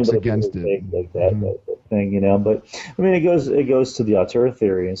compelling, of against it. Like that thing, But I mean, it goes to the auteur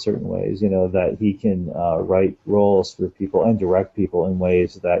theory in certain ways. That he can write roles for people and direct people in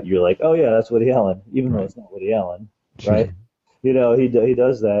ways that you're like, oh yeah, that's Woody Allen, even though it's not Woody Allen, right? He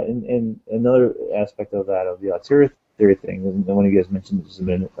does that. And another aspect of that, of the auteur theory thing, and one of you guys mentioned just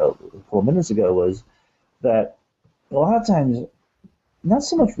a couple of minutes ago, was that a lot of times, not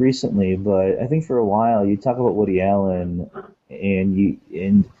so much recently, but I think for a while, you talk about Woody Allen,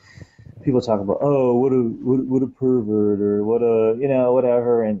 and people talk about, oh, what a pervert, or what a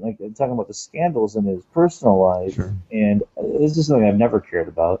whatever, and like talking about the scandals in his personal life, and it's just something I've never cared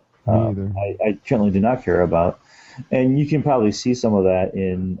about. I certainly do not care about. And you can probably see some of that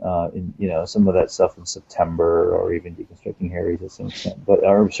in some of that stuff in September, or even Deconstructing Harry to some extent,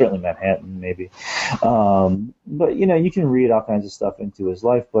 or certainly Manhattan maybe. But you can read all kinds of stuff into his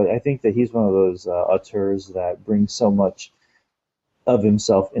life. But I think that he's one of those auteurs that brings so much of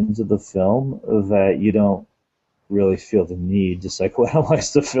himself into the film that you don't really feel the need to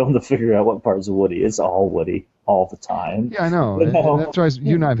psychoanalyze the film to figure out what parts of Woody. It's all Woody all the time. Yeah, I know. And that's why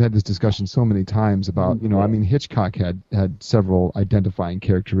you and I have had this discussion so many times about, I mean, Hitchcock had several identifying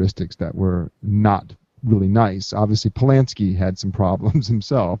characteristics that were not really nice. Obviously, Polanski had some problems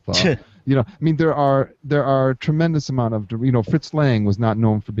himself. I mean, there are tremendous amount of, Fritz Lang was not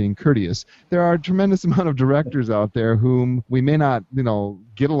known for being courteous. There are a tremendous amount of directors out there whom we may not,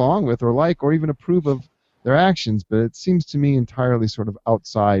 get along with or like or even approve of their actions, but it seems to me entirely sort of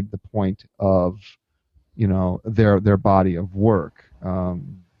outside the point of, their body of work. I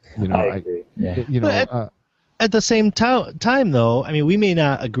agree. Yeah. At the same time, though, I mean, we may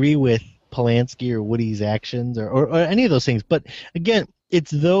not agree with Polanski or Woody's actions or any of those things, but again,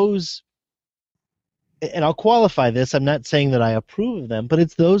 it's those, and I'll qualify this, I'm not saying that I approve of them, but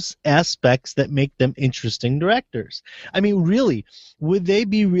it's those aspects that make them interesting directors. I mean, really, would they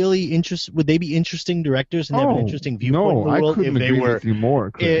be interesting directors and have an interesting viewpoint in the world I couldn't agree with you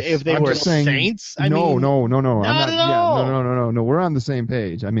more, Chris. If they were saints? No. Not at all. No. We're on the same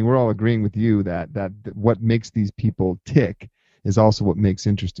page. I mean, we're all agreeing with you that what makes these people tick is also what makes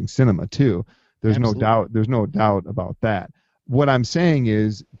interesting cinema too. There's no doubt about that. What I'm saying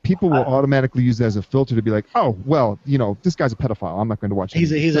is people will automatically use that as a filter to be like, oh, well, this guy's a pedophile. I'm not going to watch him.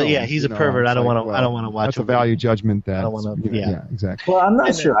 He's a pervert. I don't want to watch. That's a value judgment. Yeah, exactly. Well, I'm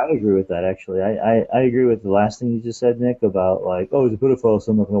not sure I agree with that, actually. I agree with the last thing you just said, Nick, about like, oh, he's a pedophile,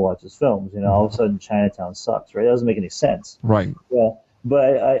 so I'm not going to watch his films. All of a sudden Chinatown sucks, right? That doesn't make any sense. Right. Yeah.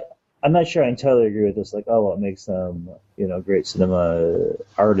 But I'm not sure I entirely agree with this. Like, oh, what makes them, great cinema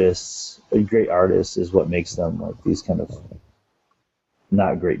artists, great artists is what makes them like these kind of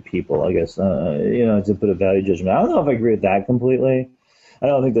not great people, I guess, to put a value judgment. I don't know if I agree with that completely. I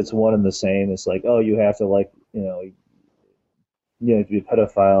don't think that's one and the same. It's like, oh, you have to like, to be a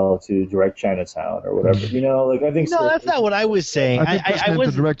pedophile to direct Chinatown or whatever. Like I think. No, that's not what I was saying. I think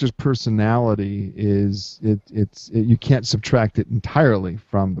the director's personality is you can't subtract it entirely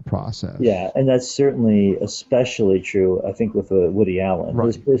from the process. Yeah, and that's certainly especially true, I think, with Woody Allen. Right.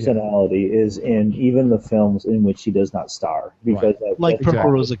 His personality is in even the films in which he does not star, because like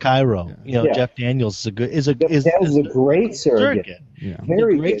Purple Rose of Cairo. Yeah. Jeff Daniels is a great surrogate. Yeah.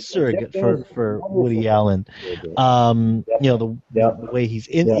 Very great surrogate for Woody Allen. The way he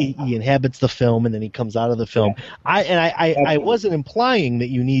inhabits the film and then he comes out of the film. I wasn't implying that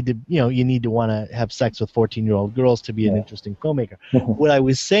you need to want to have sex with 14-year-old girls to be an interesting filmmaker. What I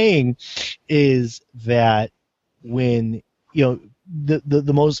was saying is that when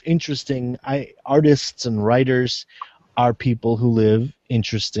the most interesting artists and writers are people who live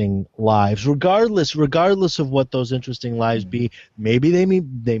interesting lives, regardless of what those interesting lives be. Maybe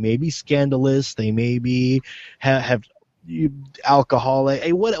they may be scandalous, they may be have alcoholic,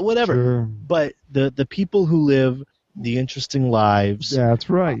 whatever. Sure. But the people who live the interesting lives, that's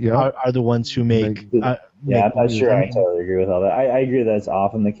right. Yeah, are the ones who make. I'm not sure I totally agree with all that. I agree that's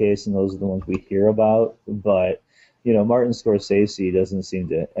often the case, and those are the ones we hear about. But Martin Scorsese doesn't seem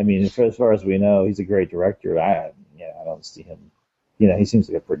to. I mean, as far as we know, he's a great director. I don't see him. He seems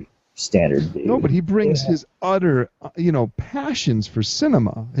like a pretty standard dude. No, but he brings his utter, passions for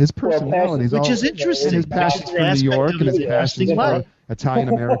cinema. His personality, which is interesting. His passions for New York and his passions for Italian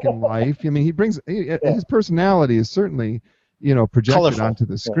American life. I mean, he brings his personality is certainly, projected colorful onto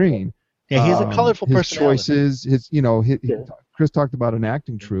the screen. Yeah, he's a colorful personality. His choices, Chris talked about an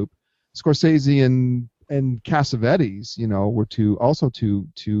acting troupe. Scorsese and Cassavetes, were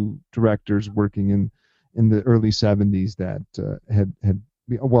two directors working in the early 70s that had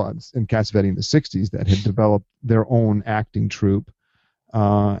and Cassavetes in the 60s that had developed their own acting troupe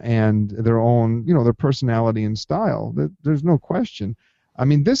and their own, their personality and style. There's no question. I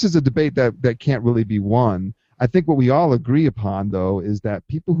mean, this is a debate that can't really be won. I think what we all agree upon, though, is that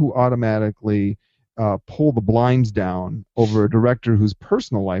people who automatically pull the blinds down over a director whose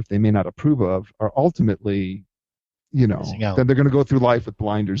personal life they may not approve of are ultimately, that they're going to go through life with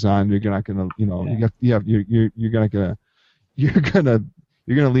blinders on. You're not going to,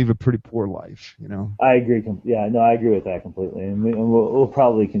 you're going to leave a pretty poor life, I agree. I agree with that completely. And we'll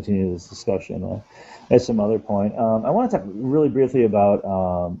probably continue this discussion at some other point. I want to talk really briefly about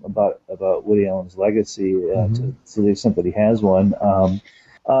Woody Allen's legacy to the extent that he has one.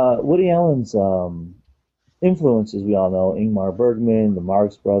 Woody Allen's influences, we all know, Ingmar Bergman, the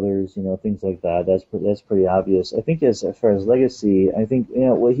Marx Brothers, things like that. That's pretty obvious. I think as far as legacy, I think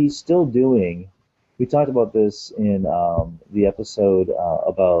what he's still doing. We talked about this in the episode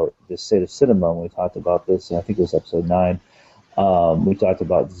about the state of cinema. When we talked about this, and I think it was episode 9. We talked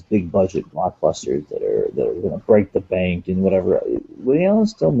about these big budget blockbusters that are going to break the bank and whatever. Woody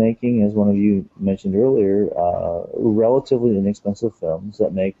Allen's still making, as one of you mentioned earlier, relatively inexpensive films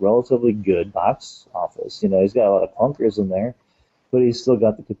that make relatively good box office. He's got a lot of clunkers in there, but he's still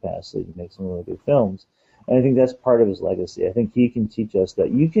got the capacity to make some really good films. And I think that's part of his legacy. I think he can teach us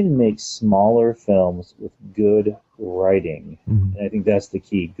that you can make smaller films with good writing. Mm-hmm. And I think that's the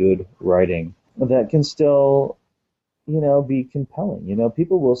key, good writing. That can still, be compelling.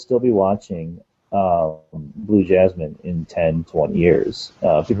 People will still be watching Blue Jasmine in 10, 20 years.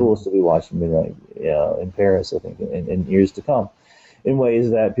 People will still be watching Midnight in Paris, I think, in years to come, in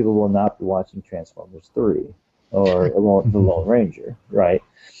ways that people will not be watching Transformers 3 or The Lone Ranger, right?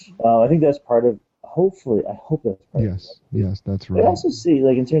 I think that's part of, hopefully, I hope that's part of it. Yes, that's right. I also see,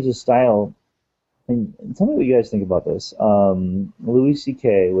 like, in terms of style, and tell me what you guys think about this. Louis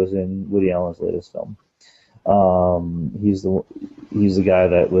C.K. was in Woody Allen's latest film. He's the guy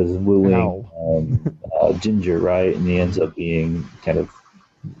that was wooing Ginger, right? And he ends up being kind of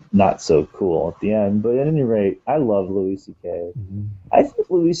not so cool at the end. But at any rate, I love Louis C.K. Mm-hmm. I think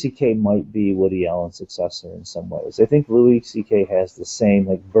Louis C.K. might be Woody Allen's successor in some ways. I think Louis C.K. has the same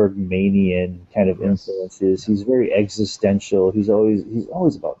like Bergmanian kind of influences. He's very existential. He's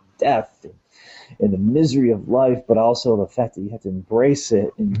always about death and the misery of life, but also the fact that you have to embrace it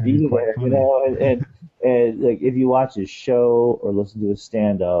and be there, you know. And like if you watch his show or listen to his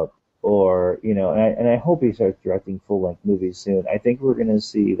stand-up, or you know, and I hope he starts directing full-length movies soon. I think we're going to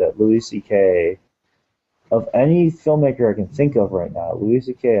see that Louis C.K. of any filmmaker I can think of right now, Louis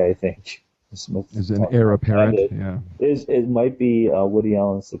C.K. I think is an heir apparent. It might be Woody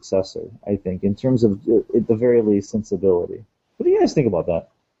Allen's successor. I think in terms of at the very least sensibility. What do you guys think about that?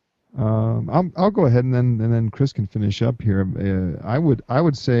 I'll go ahead and then Chris can finish up here. I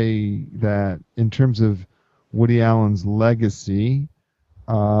would say that in terms of Woody Allen's legacy,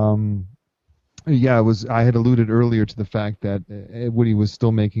 I had alluded earlier to the fact that Woody was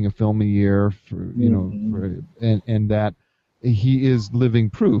still making a film a year and that he is living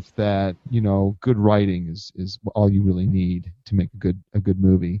proof that good writing is all you really need to make a good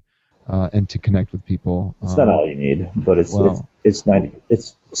movie. And to connect with people. It's not all you need, but it's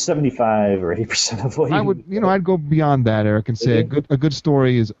 75 or 80% of what you need. I'd go beyond that, Eric, and say a good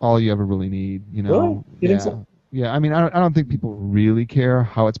story is all you ever really need. Really? You think so? Yeah. I mean, I don't think people really care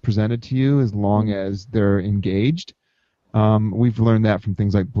how it's presented to you as long as they're engaged. We've learned that from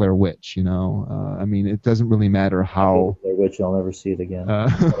things like Blair Witch. I mean, it doesn't really matter how. Blair Witch, I'll never see it again. I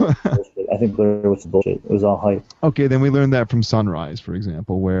think Blair Witch is bullshit. It was all hype. Okay, then we learned that from Sunrise, for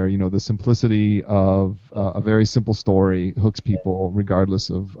example, where the simplicity of a very simple story hooks people regardless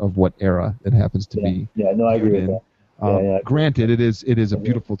of what era it happens to be. Yeah, no, I agree with that. Granted, it is a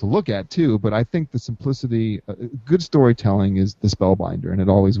beautiful to look at too, but I think the simplicity, good storytelling is the spellbinder, and it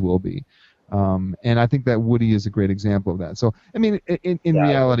always will be. And I think that Woody is a great example of that. So, I mean, in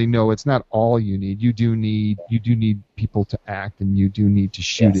reality, no, it's not all you need. You do need people to act, and you do need to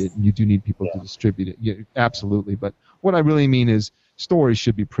shoot it, and you do need people to distribute it. Yeah, absolutely. But what I really mean is stories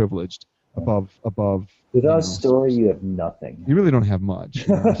should be privileged above. Without a story, you have nothing. You really don't have much.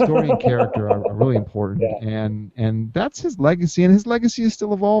 Story and character are really important, and that's his legacy, and his legacy is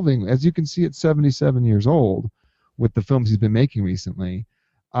still evolving. As you can see, at 77 years old, with the films he's been making recently.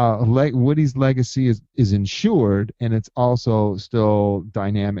 Woody's legacy is ensured, and it's also still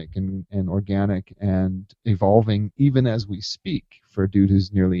dynamic and organic and evolving even as we speak for a dude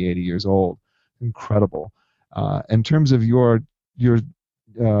who's nearly 80 years old. Incredible. In terms of your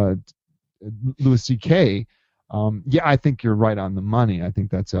Louis C.K., I think you're right on the money. I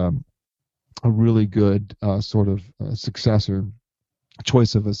think that's a really good sort of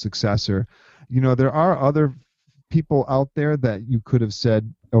choice of a successor. There are other people out there that you could have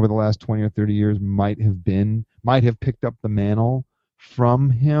said over the last 20 or 30 years might have picked up the mantle from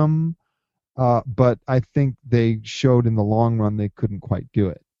him, but I think they showed in the long run they couldn't quite do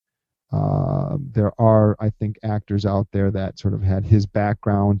it. There are, I think, actors out there that sort of had his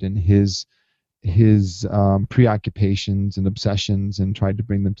background and his preoccupations and obsessions and tried to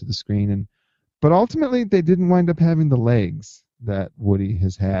bring them to the screen, but ultimately they didn't wind up having the legs that Woody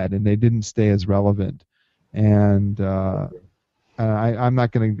has had, and they didn't stay as relevant. And I'm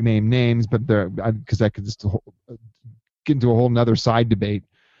not going to name names, but because I could just get into a whole nother side debate.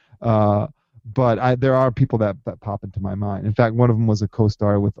 But there are people that pop into my mind. In fact, one of them was a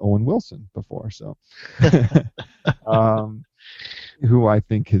co-star with Owen Wilson before, so who I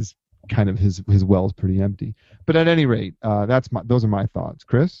think his well's pretty empty. But at any rate, those are my thoughts.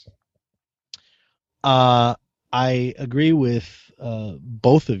 Chris? I agree with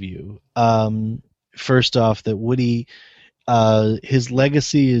both of you. First off, that Woody, his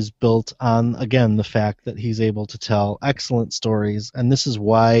legacy is built on, again, the fact that he's able to tell excellent stories, and this is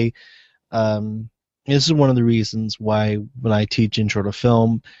why, this is one of the reasons why when I teach intro to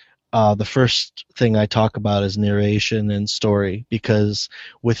film, the first thing I talk about is narration and story, because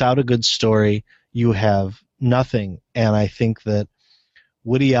without a good story, you have nothing. And I think that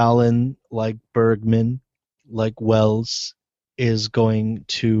Woody Allen, like Bergman, like Wells, is going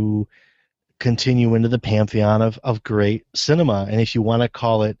to continue into the pantheon of great cinema. And if you want to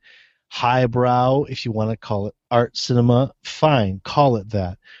call it highbrow, if you want to call it art cinema, fine, call it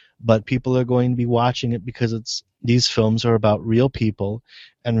that. But people are going to be watching it because these films are about real people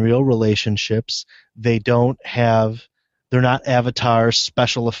and real relationships. They're not Avatar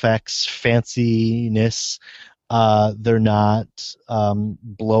special effects, fanciness. They're not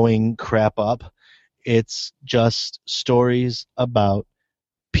blowing crap up. It's just stories about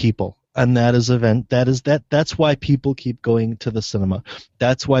people. And that's why people keep going to the cinema.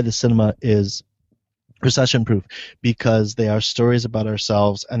 That's why the cinema is recession proof, because they are stories about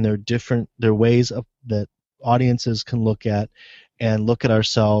ourselves, and they're ways that audiences can look at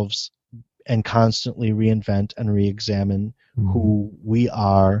ourselves and constantly reinvent and re-examine who we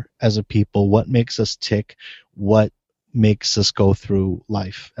are as a people, what makes us tick, what makes us go through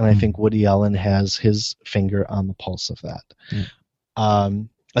life. And I think Woody Allen has his finger on the pulse of that.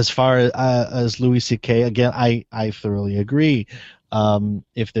 As far as Louis C.K., again, I thoroughly agree.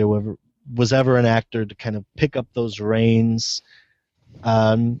 If there was ever an actor to kind of pick up those reins,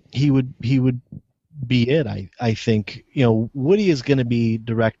 he would be it. I think, Woody is going to be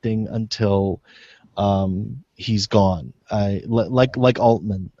directing until he's gone. Like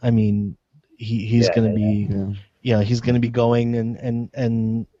Altman. I mean, he's going to be he's going to be going,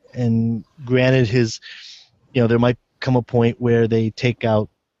 and granted, his there might come a point where they take out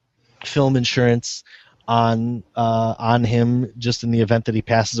film insurance on him, just in the event that he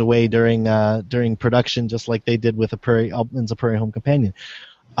passes away during production, just like they did with Altman's A Prairie Home Companion.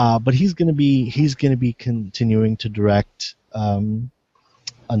 But he's going to be continuing to direct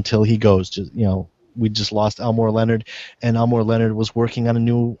until he goes. We just lost Elmore Leonard, and Elmore Leonard was working on a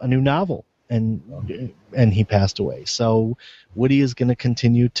new novel, and he passed away. So Woody is going to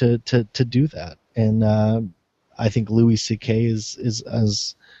continue to do that, and I think Louis C.K. is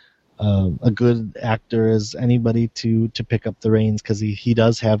as a good actor as anybody to pick up the reins, because he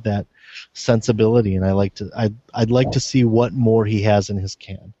does have that sensibility, and I'd like to see what more he has in his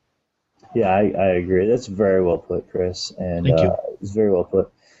can. Yeah, I agree. That's very well put, Chris. And Thank you. It's very well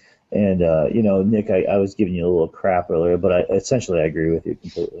put. And Nick, I was giving you a little crap earlier, but essentially I agree with you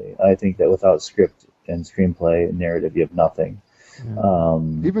completely. I think that without script and screenplay and narrative, you have nothing. Yeah.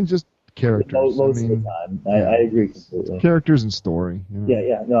 Even just characters. Most of the time, I agree completely. Characters and story.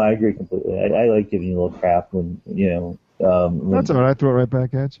 Yeah. No, I agree completely. I like giving you a little crap when. That's all right. I throw it right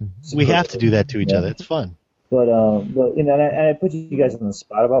back at you. We have to do that to each other. It's fun. But and I put you guys on the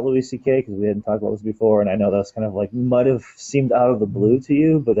spot about Louis C.K. because we hadn't talked about this before, and I know that's kind of like might have seemed out of the blue to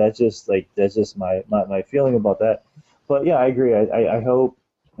you, but that's just my feeling about that. But yeah, I agree. I hope.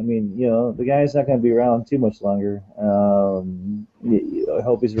 I mean, the guy's not going to be around too much longer. I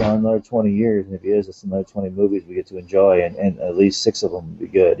hope he's around another 20 years, and if he is, it's another 20 movies we get to enjoy, and at least 6 of them would be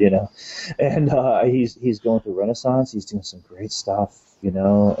good, And he's going through Renaissance. He's doing some great stuff,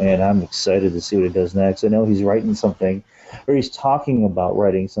 and I'm excited to see what he does next. I know he's writing something, or he's talking about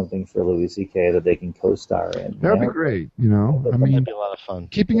writing something for Louis C.K. that they can co-star in. That would be great, I mean, that'd be a lot of fun.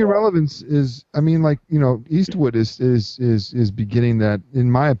 Keeping your relevance is, Eastwood is beginning that, in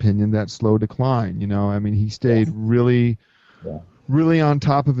my opinion, that slow decline. I mean, he stayed really on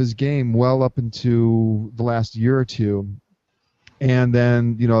top of his game well up into the last year or two. And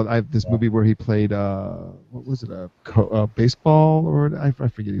then, I have this movie where he played, what was it, a baseball, or I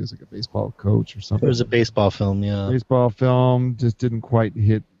forget, he was like a baseball coach or something. It was a baseball film, yeah. Baseball film, just didn't quite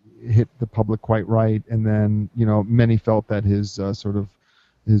hit the public quite right. And then, many felt that his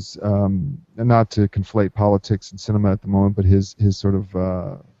his not to conflate politics and cinema at the moment, but his sort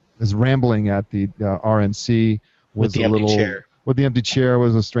of his rambling at the RNC was a little. Chair. With the empty chair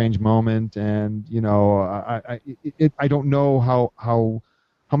was a strange moment, and I don't know how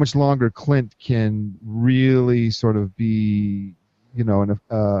much longer Clint can really sort of be a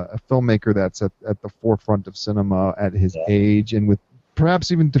filmmaker that's at the forefront of cinema at his age, and with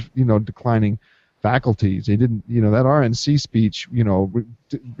perhaps even declining faculties. They didn't, that RNC speech,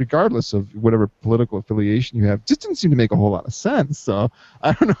 regardless of whatever political affiliation you have, just didn't seem to make a whole lot of sense. So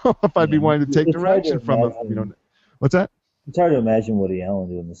I don't know if I'd be wanting to take direction from him. What's that? It's hard to imagine Woody Allen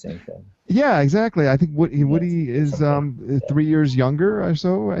doing the same thing. Yeah, exactly. I think Woody is 3 years younger or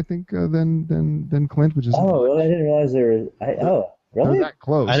so, I think, than Clint, which is. Oh, really? I didn't realize they were. Really? They're that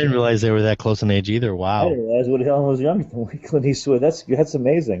close. I didn't realize they were that close in age either. Wow. I didn't realize Woody Allen was younger than Clint Eastwood. That's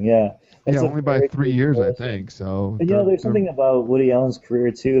amazing. Yeah. That's only by 3 years, I think. So. But, there's something about Woody Allen's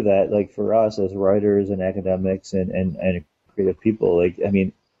career too that, like, for us as writers and academics and creative people, like, I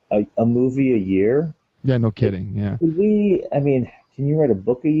mean, a movie a year. Yeah, no kidding. Yeah. can you write a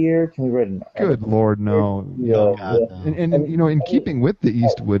book a year? Can we write an Good Lord, no. Yeah. And you know, in keeping with the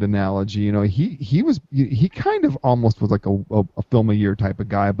Eastwood analogy, you know, he kind of almost was like a film a year type of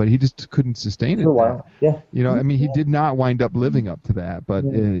guy, but he just couldn't sustain it. For a while, yeah. You know, I mean, he did not wind up living up to that, but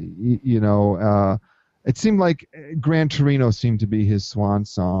you know, it seemed like Gran Torino seemed to be his swan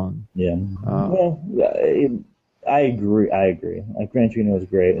song. Yeah. I agree. Like, Gran Torino was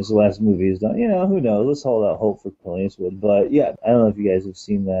great. It's the last movie he's done. You know, who knows? Let's hold out hope for Clint Eastwood. But yeah, I don't know if you guys have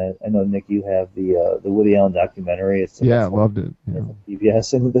seen that. I know, Nick, you have the Woody Allen documentary. I loved it. Yeah.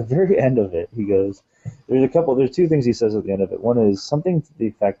 PBS, and at the very end of it, he goes, there's two things he says at the end of it. One is something to the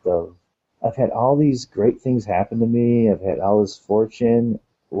effect of, I've had all these great things happen to me. I've had all this fortune.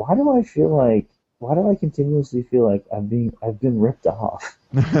 Why do I continuously feel like I've been ripped off?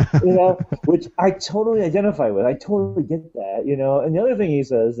 You know, which I totally identify with. I totally get that, you know. And the other thing he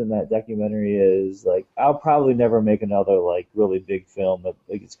says in that documentary is, like, I'll probably never make another, like, really big film that,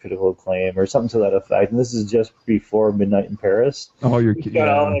 like, gets critical acclaim or something to that effect. And this is just before Midnight in Paris. Oh, you're kidding. Got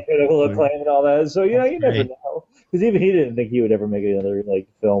all the critical acclaim and all that. So, you know, you never know. Because even he didn't think he would ever make another, like,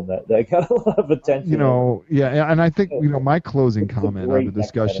 film that got a lot of attention. You know, yeah, and I think, you know, my closing comment on the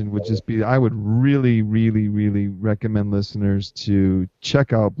discussion would just be, I would really, really, really recommend listeners to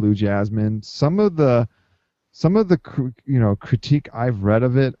check out Blue Jasmine. Some of the you know, critique I've read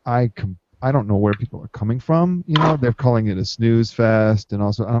of it, I don't know where people are coming from. You know, they're calling it a snooze fest, and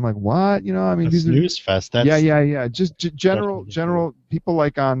I'm like, what? You know, I mean, these snooze fest. That's, yeah. Just general people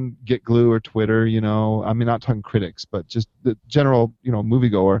like on Get Glue or Twitter. You know, I mean, not talking critics, but just the general, you know,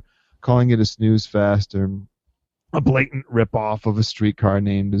 moviegoer calling it a snooze fest or a blatant ripoff of A Streetcar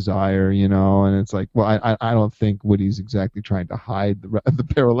Named Desire. You know, and it's like, well, I don't think Woody's exactly trying to hide the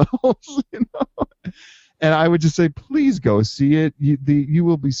parallels. You know. And I would just say, please go see it. You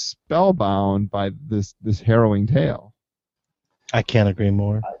will be spellbound by this harrowing tale. I can't agree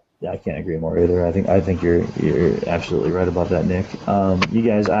more. I can't agree more either. I think you're absolutely right about that, Nick. You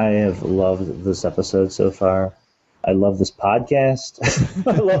guys, I have loved this episode so far. I love this podcast.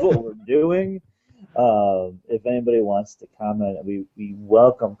 I love what we're doing. If anybody wants to comment, we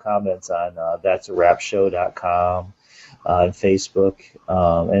welcome comments on that'sarapshow.com, on Facebook,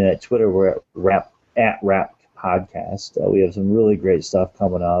 and at Twitter we're at Rap Podcast. We have some really great stuff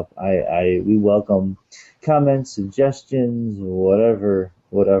coming up. We welcome comments, suggestions, whatever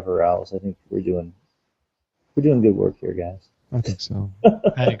else. I think we're doing good work here, guys. I think so.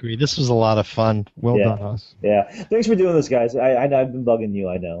 I agree. This was a lot of fun. Well done, us. Yeah. Thanks for doing this, guys. I've been bugging you,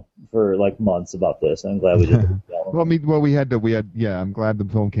 I know, for like months about this. I'm glad we did it. I'm glad the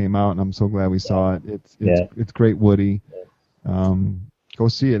film came out, and I'm so glad we saw it. It's great, Woody. Yeah. Go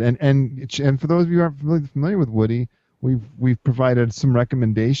see it, and for those of you who aren't really familiar with Woody, we've provided some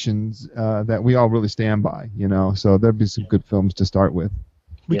recommendations that we all really stand by, you know. So there'll be some good films to start with.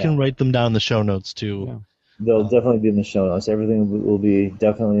 We can write them down in the show notes too. Yeah. They'll definitely be in the show notes. Everything will be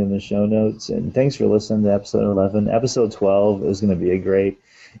definitely in the show notes. And thanks for listening to episode 11. Episode 12 is going to be a great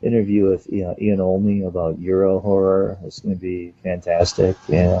interview with Ian Olney about Euro horror. It's going to be fantastic.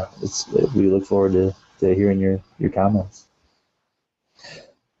 Yeah, we look forward to hearing your comments.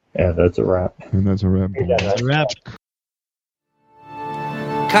 And that's a wrap. That's a wrap.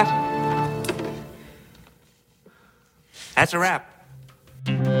 Cut. That's a wrap.